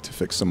 10-minute break to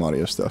fix some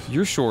audio stuff.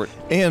 You're short.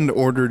 And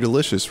order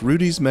delicious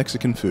Rudy's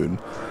Mexican food.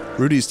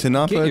 Rudy's Get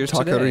Tinapa yours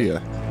today.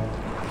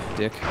 Taqueria.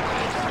 Dick.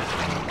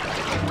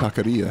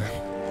 Taqueria.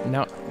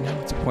 Now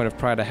it's a point of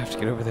pride. I have to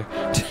get over there.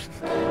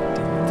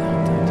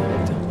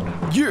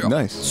 Yeah.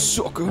 Nice.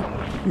 Sucker.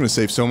 I'm gonna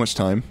save so much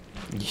time.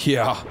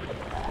 Yeah.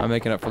 I'm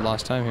making up for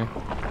lost time here.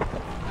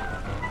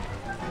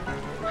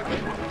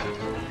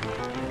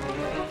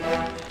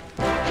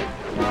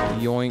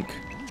 Yoink.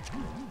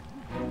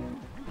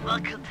 The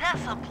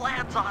Contessa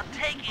plans on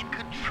taking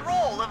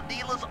control of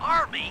Neela's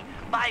army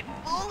by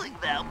fooling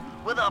them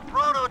with a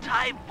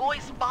prototype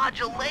voice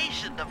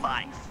modulation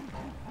device.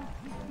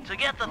 To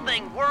get the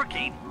thing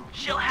working,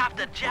 she'll have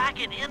to jack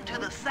it into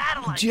the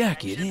satellite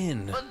Jack it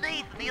connection in.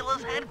 beneath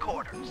Neela's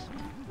headquarters.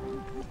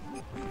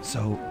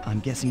 So,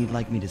 I'm guessing you'd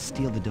like me to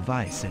steal the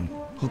device and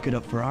hook it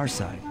up for our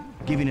side,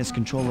 giving us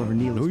control over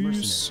Neela's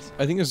mercenaries.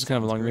 I think this is kind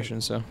of a long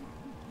mission, so.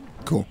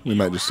 Cool. We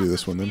might just do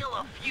this one then. Steal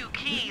a few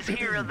keys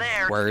here and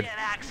there Word. to get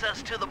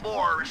access to the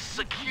more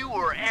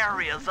secure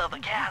areas of the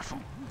castle.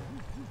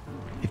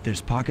 If there's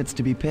pockets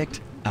to be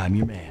picked, I'm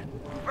your man.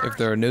 If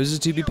there are noses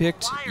to be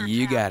picked,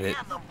 you got it.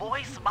 And the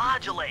voice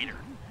modulator.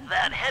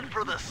 Then head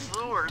for the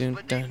sewers Dun,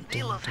 beneath dun, dun,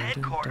 Neela's dun, dun,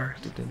 headquarters.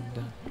 dun, dun,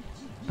 dun.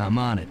 I'm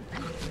on it.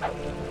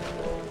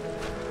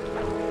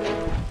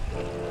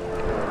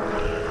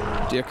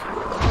 Dick.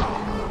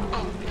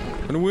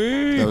 Run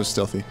away! That was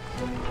stealthy.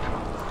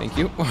 Thank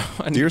you.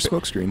 Deer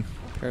smokescreen.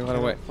 Run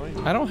away.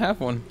 I don't have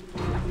one.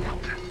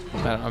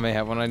 I may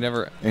have one. I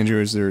never. Andrew,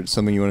 is there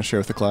something you want to share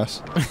with the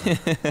class?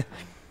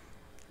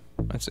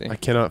 Let's see. I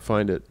cannot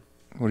find it.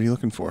 What are you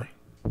looking for?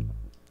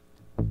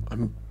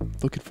 I'm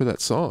looking for that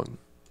song.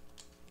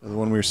 The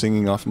one we were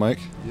singing off mic?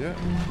 Yeah.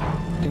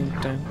 Dun,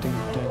 dun,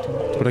 dun, dun,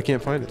 dun, But I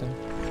can't find it. dun.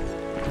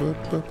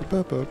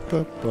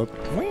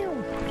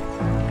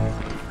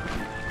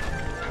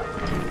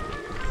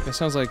 That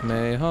sounds like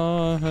May.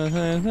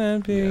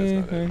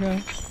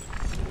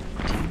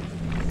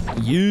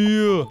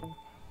 Yeah.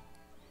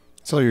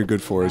 That's all you're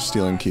good for is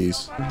stealing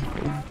keys.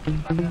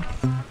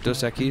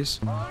 Dos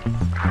Equis.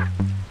 I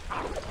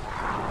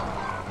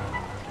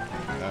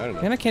don't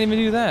know. Man, I can't even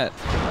do that.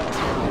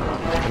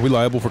 Are we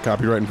liable for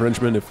copyright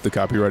infringement if the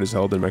copyright is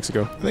held in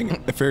Mexico? I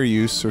think a fair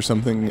use or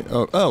something.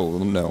 Oh, well,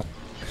 no.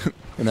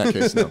 In that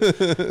case, no.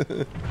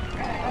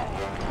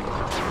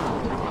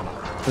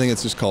 I think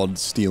it's just called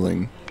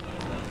stealing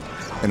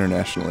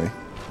internationally.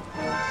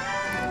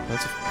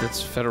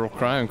 That's federal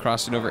crime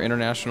crossing over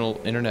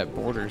international internet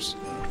borders.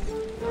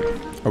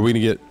 Are we gonna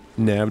get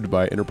nabbed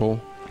by Interpol?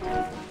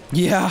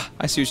 Yeah,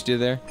 I see what you did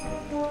there.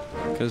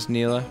 Because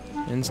Neela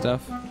and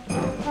stuff.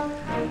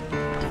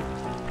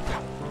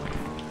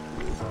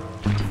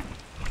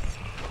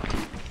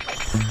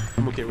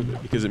 I'm okay with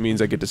it because it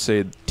means I get to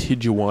say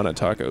Tijuana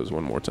tacos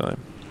one more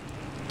time.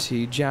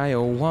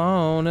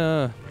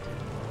 Tijuana.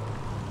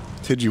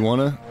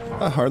 Tijuana?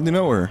 I hardly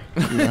know her.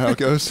 You know how it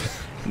goes?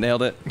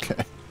 Nailed it.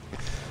 Okay.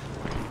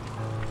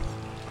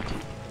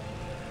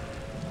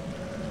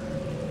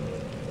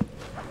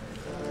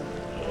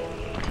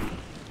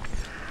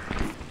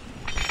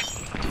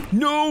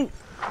 No!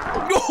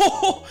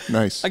 No!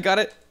 Nice. I got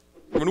it.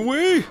 Run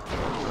away!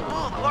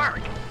 Smooth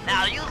work.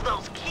 Now use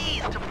those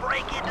keys to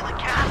break into the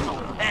castle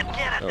and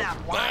get at that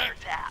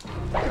wiretap.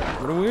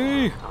 Run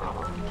away!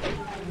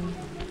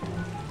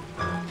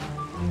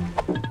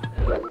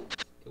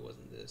 It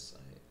wasn't this.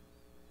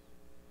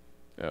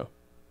 Oh.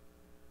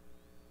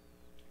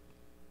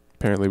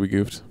 Apparently we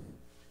goofed.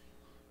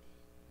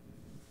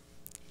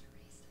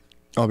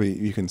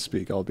 You can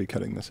speak. I'll be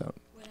cutting this out.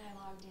 When I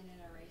logged in, it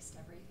erased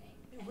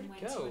everything. Where'd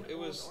it go? It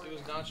was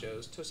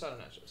nachos. Tostada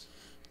nachos.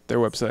 Their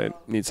website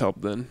needs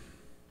help then.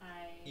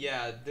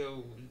 Yeah,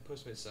 the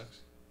Postmates sucks.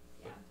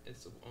 Yeah.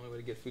 It's the only way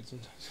to get food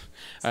sometimes.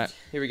 Alright,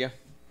 here we go.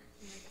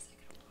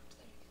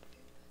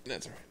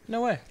 That's alright.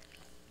 No way.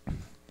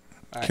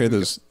 Carry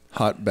those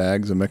hot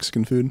bags of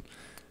Mexican food.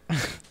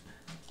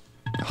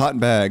 Hot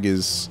bag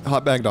is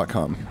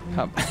hotbag.com.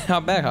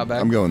 Hot bag.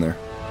 I'm going there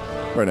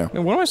right now.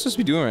 Man, what am I supposed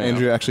to be doing right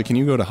Andrew, actually, can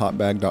you go to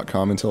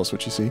hotbag.com and tell us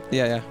what you see? now?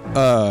 Yeah.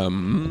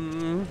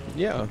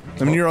 Yeah.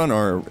 I mean, you're on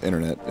our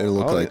internet. It'll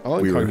look like I'll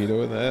we were incognito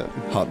with that.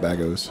 hot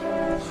bagos.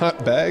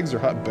 Hot bags or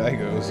hot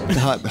bagos?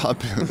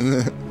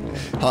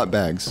 Hot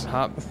bags.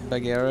 Hot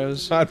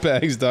bagueros.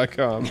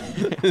 Hotbags.com.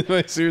 Am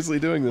I seriously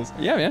doing this?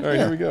 Yeah, man. All right,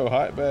 Yeah. here we go.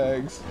 Hot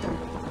bags.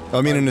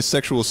 I mean, in a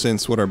sexual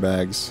sense, what are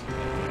bags?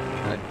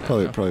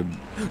 Probably.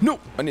 No,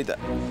 I need that.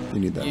 You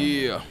need that.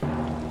 Yeah.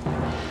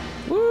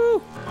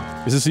 Woo!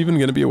 Is this even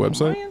going to be a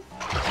website?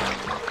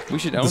 We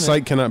should own The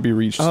site cannot be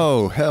reached.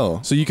 Oh,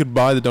 hell. So you could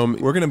buy the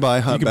domain. We're going to buy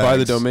hot You bags. could buy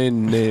the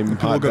domain name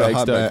People go to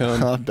hotbags.com.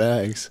 hot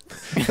bags.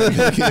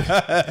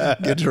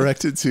 Get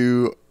directed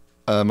to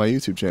my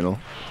YouTube channel.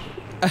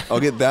 I'll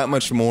get that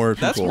much more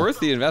people. That's worth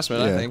the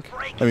investment, I think.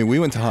 I mean, we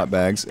went to hot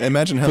bags.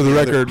 Imagine how For the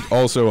many other- record,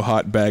 also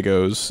Hot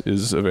Bagos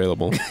is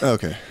available.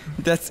 Okay.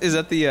 Is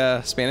that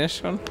the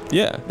Spanish one?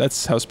 Yeah,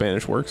 that's how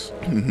Spanish works.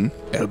 Mm-hmm.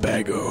 El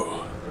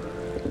Bago.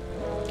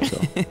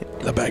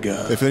 La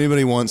Baga. If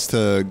anybody wants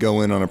to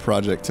go in on a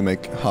project to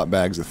make hot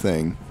bags a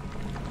thing,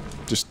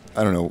 just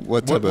I don't know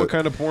what type What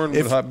kind of porn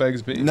would Hot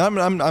Bags be? No,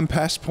 I'm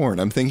past porn.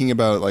 I'm thinking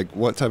about like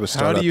what type of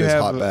startup is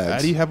hot bags. How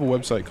do you have a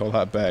website called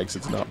Hot Bags?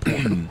 It's not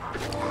porn.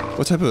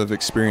 What type of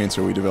experience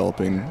are we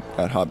developing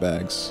at hot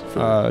bags?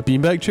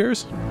 Beanbag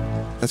chairs?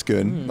 That's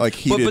good. Like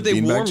heated But they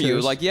beanbag warm you.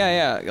 chairs? Like,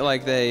 yeah.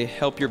 Like, they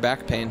help your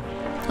back pain.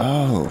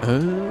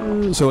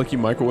 Oh. So like you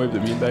microwave the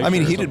beanbag I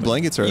mean, chair or heated something?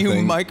 blankets are a You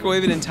thing.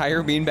 microwave an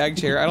entire beanbag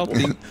chair? I don't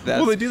think that's...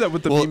 Well, they do that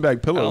with the Well,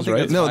 beanbag pillows, think right?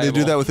 that's No, they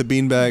do viable. that with a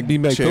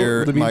beanbag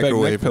chair, the beanbag neck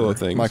microwave, pillow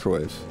things.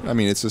 microwave. I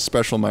mean, it's a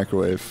special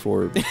microwave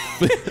for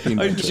beanbag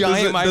chairs.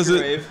 giant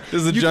microwave.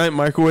 Does the giant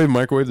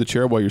microwave the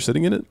chair while you're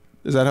sitting in it?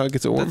 Is that how it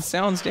gets warm? That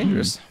sounds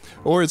dangerous.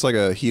 Or it's like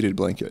a heated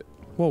blanket.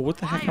 Whoa, what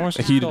the heck? How much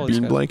A heated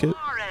bean blanket?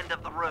 Far end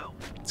of the room.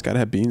 It's got to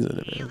have beans in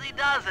it, man. Easy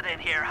does it in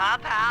here, huh,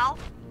 pal?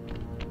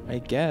 I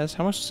guess.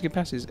 How much does it get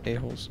past these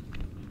a-holes?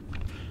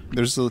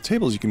 There's the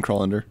tables you can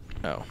crawl under.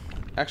 Oh.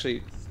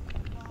 Actually,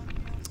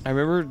 I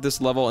remember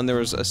this level and there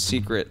was a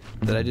secret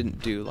that I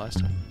didn't do last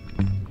time.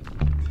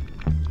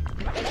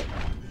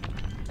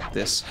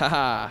 This.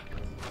 Haha.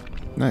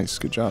 Nice,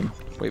 good job.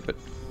 Wait, but...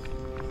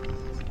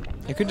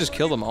 I could just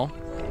kill them all.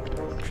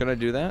 Should I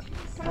do that?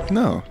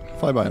 No,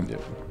 fly by them.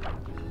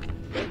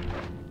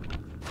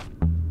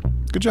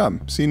 Good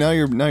job. See, now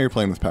you're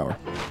playing with power.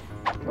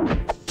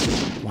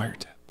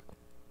 Wiretap.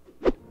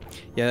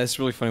 Yeah, that's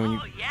really funny when you...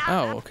 yeah,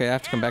 Oh, that's okay, I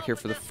have to come back here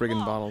for the never friggin'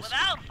 fall bottles.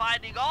 Without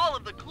finding all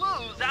of the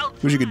clues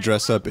outside. Wish you could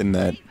dress up in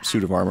that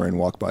suit of armor and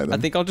walk by them. I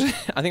think I'll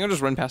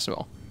just run past them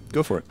all.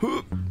 Go for it.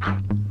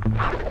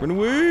 Run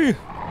away!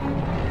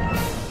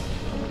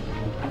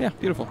 Yeah,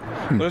 beautiful.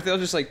 What if they all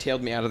just like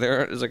tailed me out of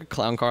there? It's like a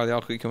clown car. They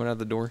all keep coming out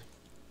the door.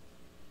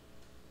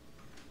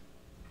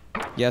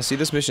 Yeah, see,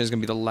 this mission is gonna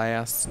be the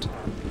last.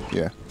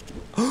 Yeah.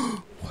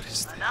 What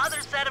is that?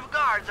 Another set of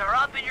guards are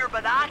up in your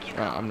binoculars.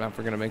 I'm not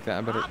gonna make that.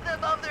 I better. Rob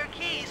them of their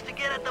keys to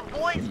get at the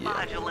voice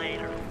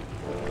modulator.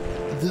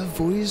 The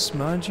voice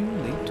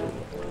modulator.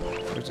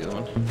 Where's the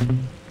other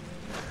one?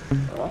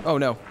 Oh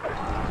no.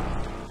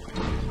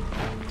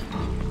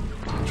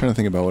 I'm trying to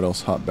think about what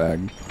else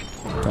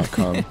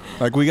hotbag.com.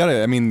 Like we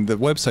gotta. I mean, the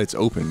website's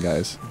open,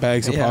 guys.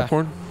 Bags of Yeah.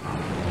 popcorn.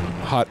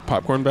 Hot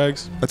popcorn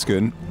bags. That's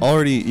good.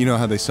 Already, you know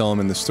how they sell them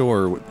in the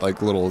store with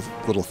like little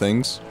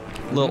things.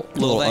 Little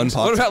Little things.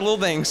 unpopped. What about little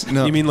things?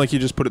 No. You mean like you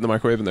just put it in the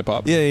microwave and they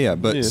pop? Yeah.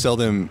 But Yeah. sell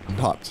them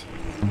popped.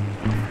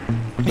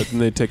 But then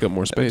they take up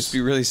more That would just space.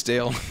 be really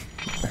stale.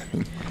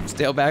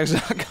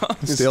 Stalebags.com.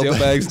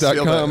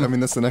 Stalebags.com. I mean,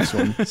 that's the next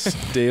one.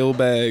 Stale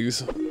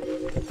bags.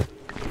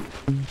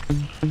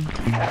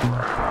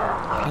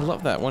 I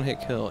love that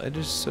one-hit kill. It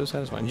is so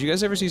satisfying. Did you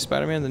guys ever see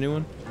Spider-Man, the new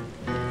one?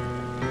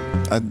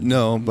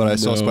 No, but I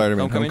saw No.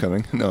 Spider-Man Homecoming?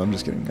 Homecoming. No, I'm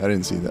just kidding. I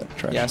didn't see that.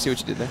 Trash. Yeah, I see what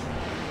you did there.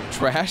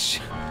 Trash.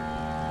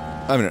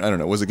 I mean, I don't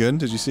know. Was it good?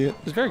 Did you see it?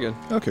 It's very good.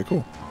 Okay,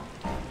 cool.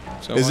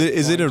 So Is why-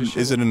 it why don't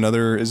you is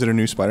it a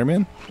new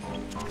Spider-Man?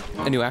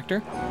 a new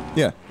actor?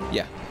 Yeah.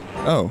 Yeah.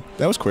 Oh,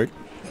 that was quick.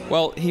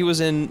 Well, he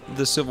was in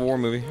the Civil War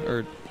movie,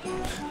 or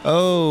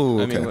Oh,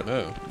 I okay. mean, what,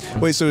 Oh.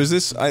 Wait, so is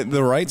this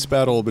the rights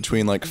battle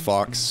between like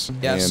Fox?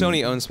 yeah, and,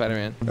 Sony owns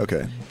Spider-Man.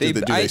 Okay. Do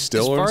they as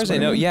still far own as I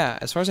know, Spider-Man? yeah.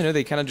 As far as I know,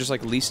 they kind of just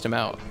like leased him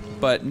out.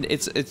 But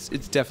it's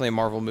definitely a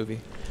Marvel movie.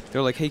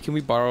 They're like, hey, can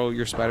we borrow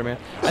your Spider-Man?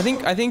 I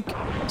think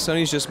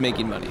Sony's just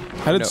making money.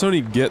 How did No.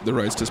 Sony get the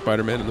rights to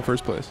Spider-Man in the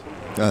first place?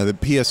 The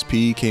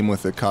PSP came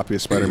with a copy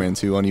of Spider-Man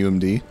 2 on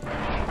UMD.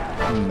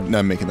 No,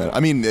 I'm making that up. I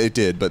mean, it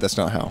did, but that's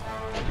not how.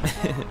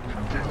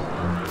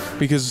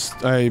 Because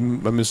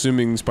I'm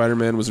assuming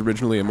Spider-Man was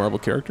originally a Marvel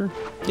character.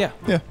 Yeah.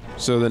 Yeah.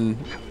 So then,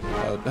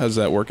 how does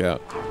that work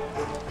out?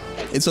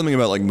 It's something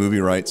about like movie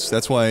rights.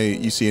 That's why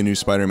you see a new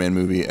Spider-Man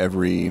movie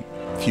every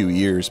few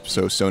years,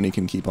 so Sony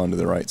can keep onto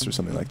the rights or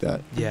something like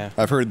that. Yeah.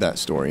 I've heard that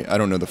story. I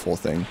don't know the full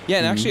thing. Yeah,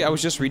 and actually, I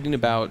was just reading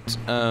about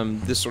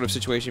this sort of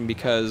situation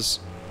because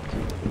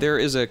there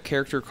is a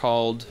character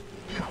called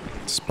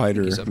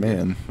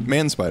Spider-Man.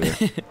 Man Spider.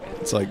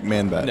 It's like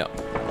Man Bat. no.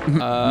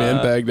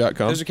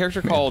 Manbag.com. There's a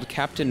character called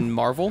Captain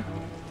Marvel.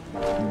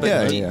 But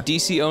Yeah, yeah.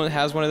 DC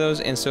has one of those,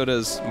 and so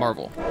does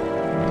Marvel.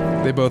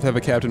 They both have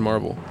a Captain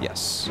Marvel.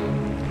 Yes.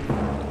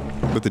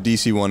 But the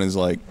DC one is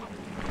like,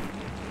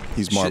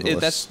 he's marvelous.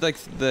 That's like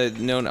the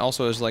known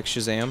also as like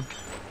Shazam.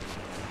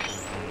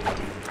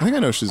 I think I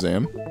know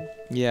Shazam.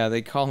 Yeah,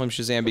 they call him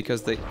Shazam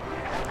because they.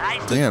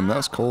 Damn, that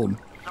was cold.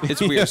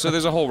 It's weird. So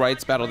there's a whole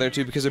rights battle there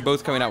too because they're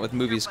both coming out with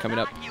movies coming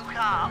up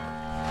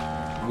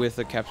with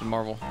a Captain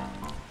Marvel.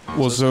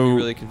 Well, it's gonna be so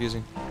really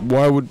confusing.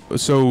 why would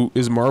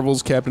is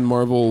Marvel's Captain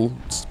Marvel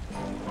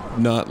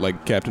not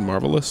like Captain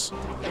Marvelous,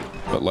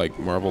 but like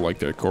Marvel like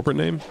their corporate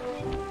name?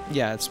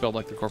 Yeah, it's spelled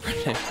like the corporate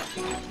name.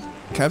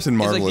 Captain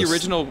Marvelous. It's like the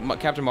original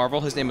Captain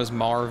Marvel. His name was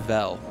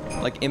Marvel,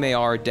 like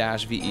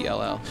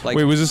M-A-R-V-E-L-L. Like,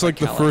 Wait, was this like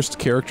the Kal-El. first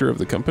character of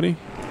the company?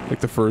 Like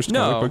the first No,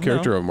 comic book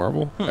character no. of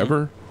Marvel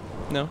ever?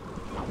 No.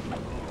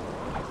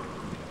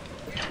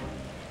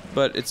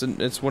 But it's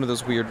one of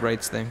those weird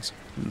rights things.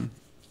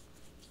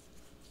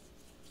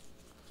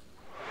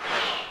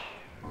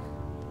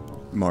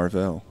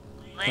 Marvel.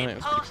 They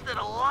Nice. posted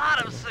a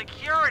lot of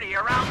security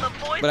around the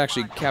boys. But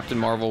actually, Captain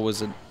Marvel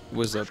was a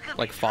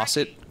like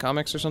Fawcett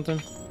Comics or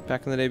something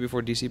back in the day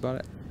before DC bought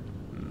it.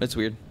 It's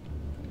weird.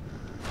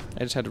 I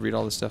just had to read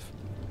all this stuff.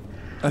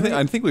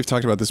 I think we've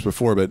talked about this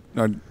before, but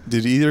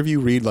did either of you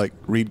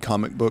read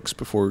comic books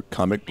before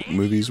comic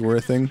movies were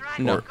a thing?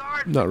 No. Or-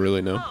 Not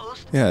really, no.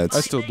 yeah, I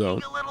it's. still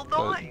don't.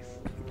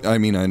 I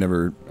mean,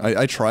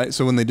 I tried.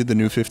 So when they did the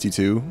New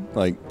 52,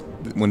 like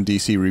when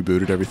DC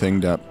rebooted everything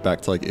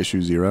back to like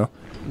issue 0,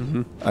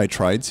 I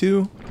tried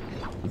to,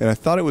 and I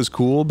thought it was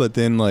cool, but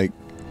then like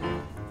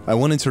I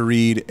wanted to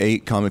read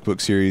 8 comic book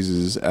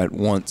series at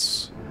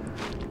once,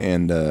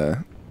 and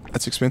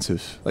that's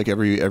expensive. Like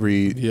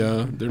every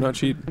Yeah, they're not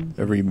cheap.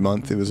 every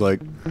month it was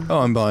like, oh,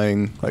 I'm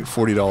buying like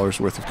 $40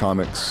 worth of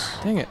comics.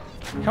 Dang it.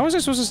 How was I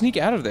supposed to sneak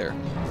out of there?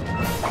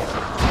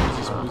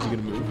 Was he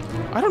gonna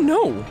move? I don't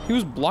know. He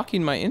was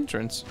blocking my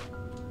entrance.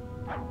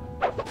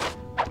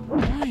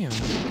 Damn.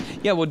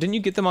 Yeah, well, didn't you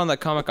get them on that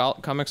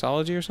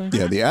Comixology or something?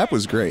 Yeah, the app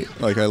was great.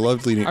 Like I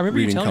loved I remember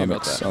you reading telling me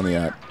about comics that. on the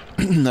app.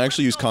 I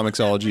actually used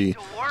Comixology.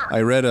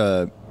 I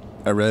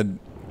read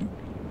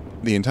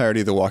the entirety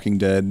of the Walking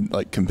Dead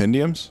like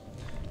compendiums,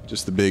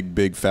 just the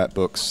big fat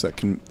books that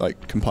can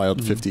like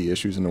compiled 50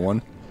 issues into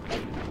one.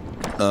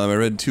 I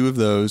read 2 of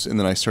those, and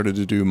then I started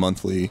to do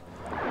monthly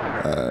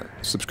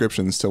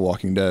subscriptions to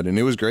Walking Dead, and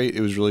it was great.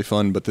 It was really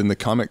fun. But then the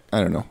comic,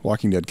 I don't know,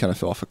 Walking Dead kind of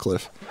fell off a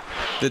cliff.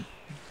 The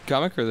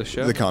comic or the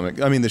show? The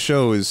comic. I mean, the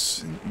show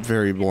is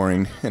very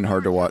boring and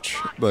hard to watch,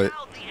 but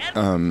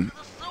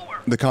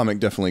the comic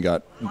definitely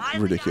got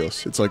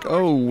ridiculous. It's like,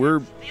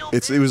 oh,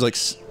 it was like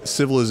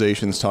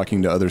civilizations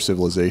talking to other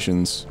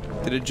civilizations.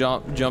 Did it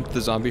jump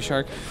the zombie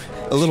shark?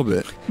 A little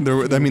bit.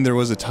 There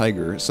was a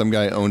tiger. Some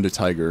guy owned a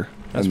tiger,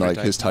 That's and pretty like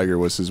tight. his tiger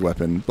was his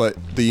weapon. But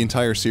the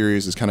entire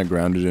series is kind of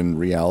grounded in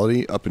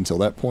reality up until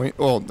that point.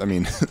 Well, I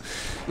mean,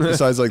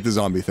 besides like the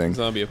zombie thing.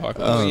 Zombie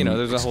apocalypse. You know,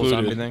 there's a whole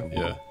zombie thing.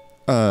 Yeah.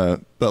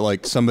 But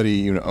like somebody,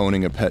 you know,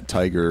 owning a pet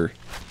tiger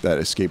that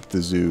escaped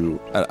the zoo,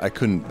 I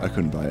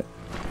couldn't buy it.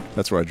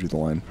 That's where I drew the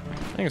line. I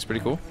think it's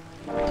pretty cool.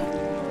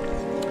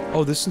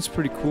 Oh, this one's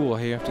pretty cool.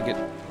 Hey, you have to get...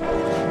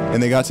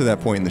 And they got to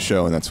that point in the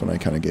show, and that's when I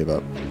kind of gave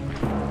up.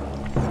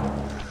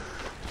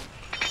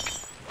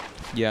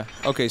 Yeah.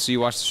 Okay, so you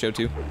watched the show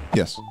too?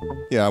 Yes.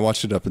 Yeah, I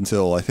watched it up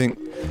until I think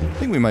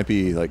we might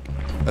be like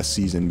a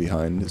season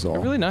behind is all.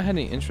 I've really not had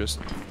any interest.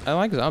 I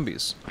like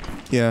zombies.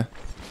 Yeah.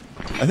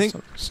 I think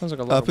Sounds like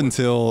a lot up of work.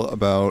 until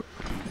about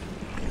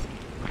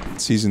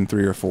season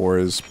 3 or 4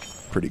 is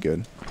pretty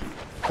good.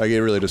 Like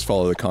it really just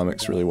followed the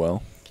comics really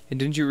well. And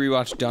didn't you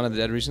rewatch Dawn of the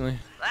Dead recently?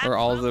 Or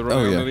all of the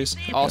Romero yeah. movies?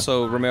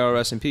 Also, Romero,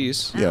 rest in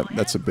peace. Yeah,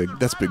 that's big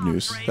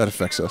news. That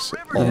affects us.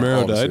 Romero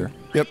all of us died? here.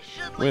 Yep.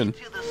 When?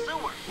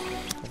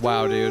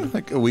 Wow, dude.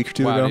 Like a week or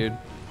two Wow, ago. dude.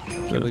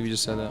 Can't believe you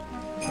just said that.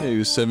 Yeah, he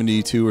was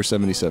 72 or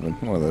 77.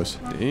 One of those.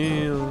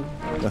 Damn.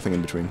 Nothing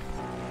in between.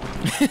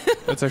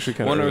 That's actually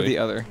kind of One or the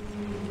other.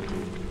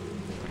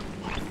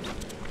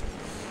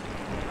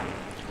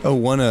 Oh,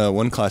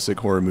 one classic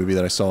horror movie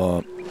that I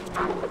saw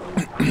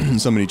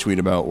somebody tweet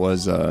about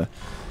was The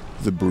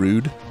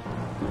Brood.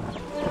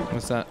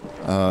 What's that?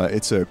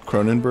 It's a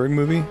Cronenberg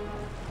movie.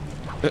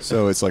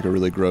 So it's like a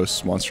really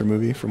gross monster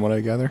movie from what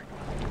I gather.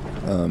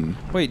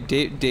 Wait,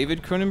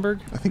 David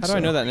Cronenberg? I think How do so. I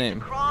know that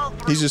name?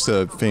 He's just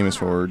a famous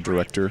horror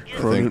director.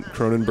 I think.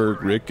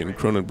 Cronenberg Rick and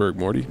Cronenberg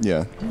Morty.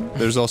 Yeah.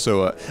 There's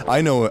also I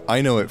know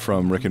it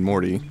from Rick and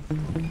Morty.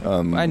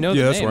 I know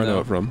Yeah, the that's name, where I know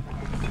though. it from.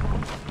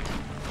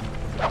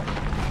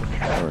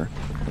 Or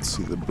let's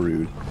see, The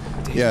Brood.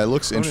 Yeah, it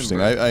looks interesting.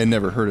 Cronenberg. I had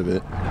never heard of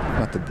it.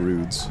 Not The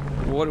Broods.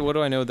 What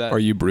do I know that? Are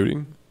you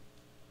brooding?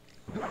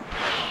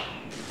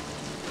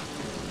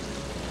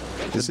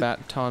 The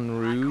Baton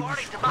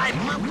Rouge?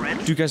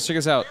 Dude, guys, check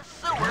us out.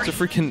 It's a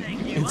freaking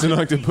It's an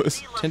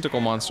octopus.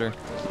 tentacle monster.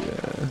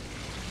 Yeah.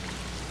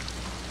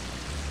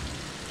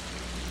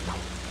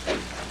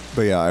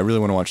 But yeah, I really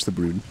want to watch The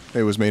Brood.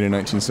 It was made in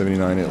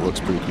 1979. It looks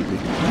pretty creepy.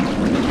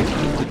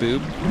 The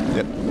boob.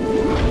 Yep.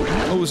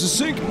 Oh, it's a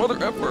sink, mother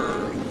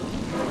effer.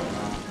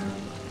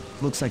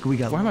 Looks like we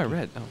got Why am I lucky.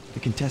 red? Oh. The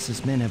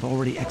Contessa's men have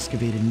already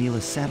excavated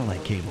Neela's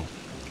satellite cable.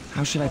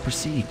 How should I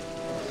proceed?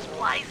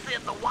 Splice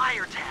in the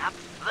wiretap,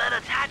 then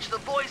attach the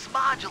voice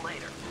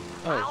modulator.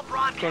 Oh, I'll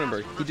broadcast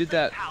Cronenberg. from He the did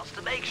that house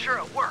to make sure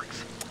it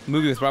works.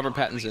 movie with Robert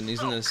Pattinson.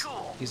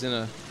 He's in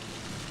a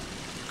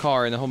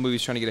car, and the whole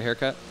movie's trying to get a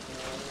haircut.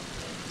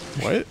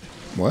 What?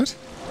 What?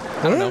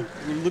 I don't know.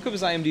 Look up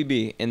his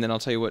IMDb, and then I'll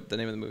tell you what the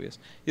name of the movie is.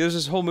 Yeah, there's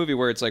this whole movie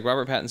where it's like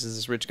Robert Pattinson's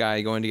this rich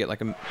guy going to get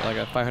like a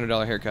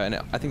 $500 haircut, and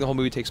I think the whole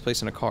movie takes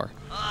place in a car.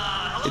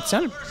 It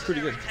sounded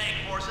pretty good. Tank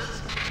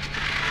forces.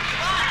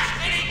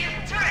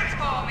 Turrets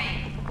for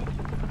me.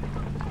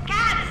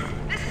 Cats,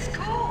 this is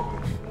cool.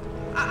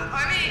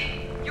 I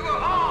mean, you are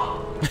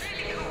all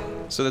really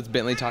cool. So that's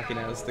Bentley talking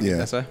as the Yeah.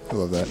 Contessa. I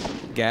love that.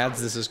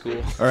 Gads, this is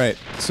cool. All right,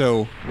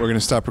 so we're gonna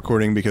stop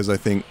recording because I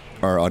think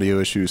our audio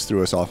issues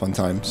threw us off on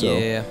time. So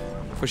Yeah,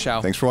 for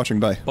sure. thanks for watching.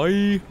 Bye.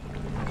 Bye.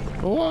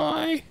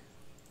 Why?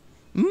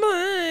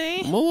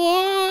 Bye.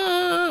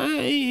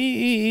 Why?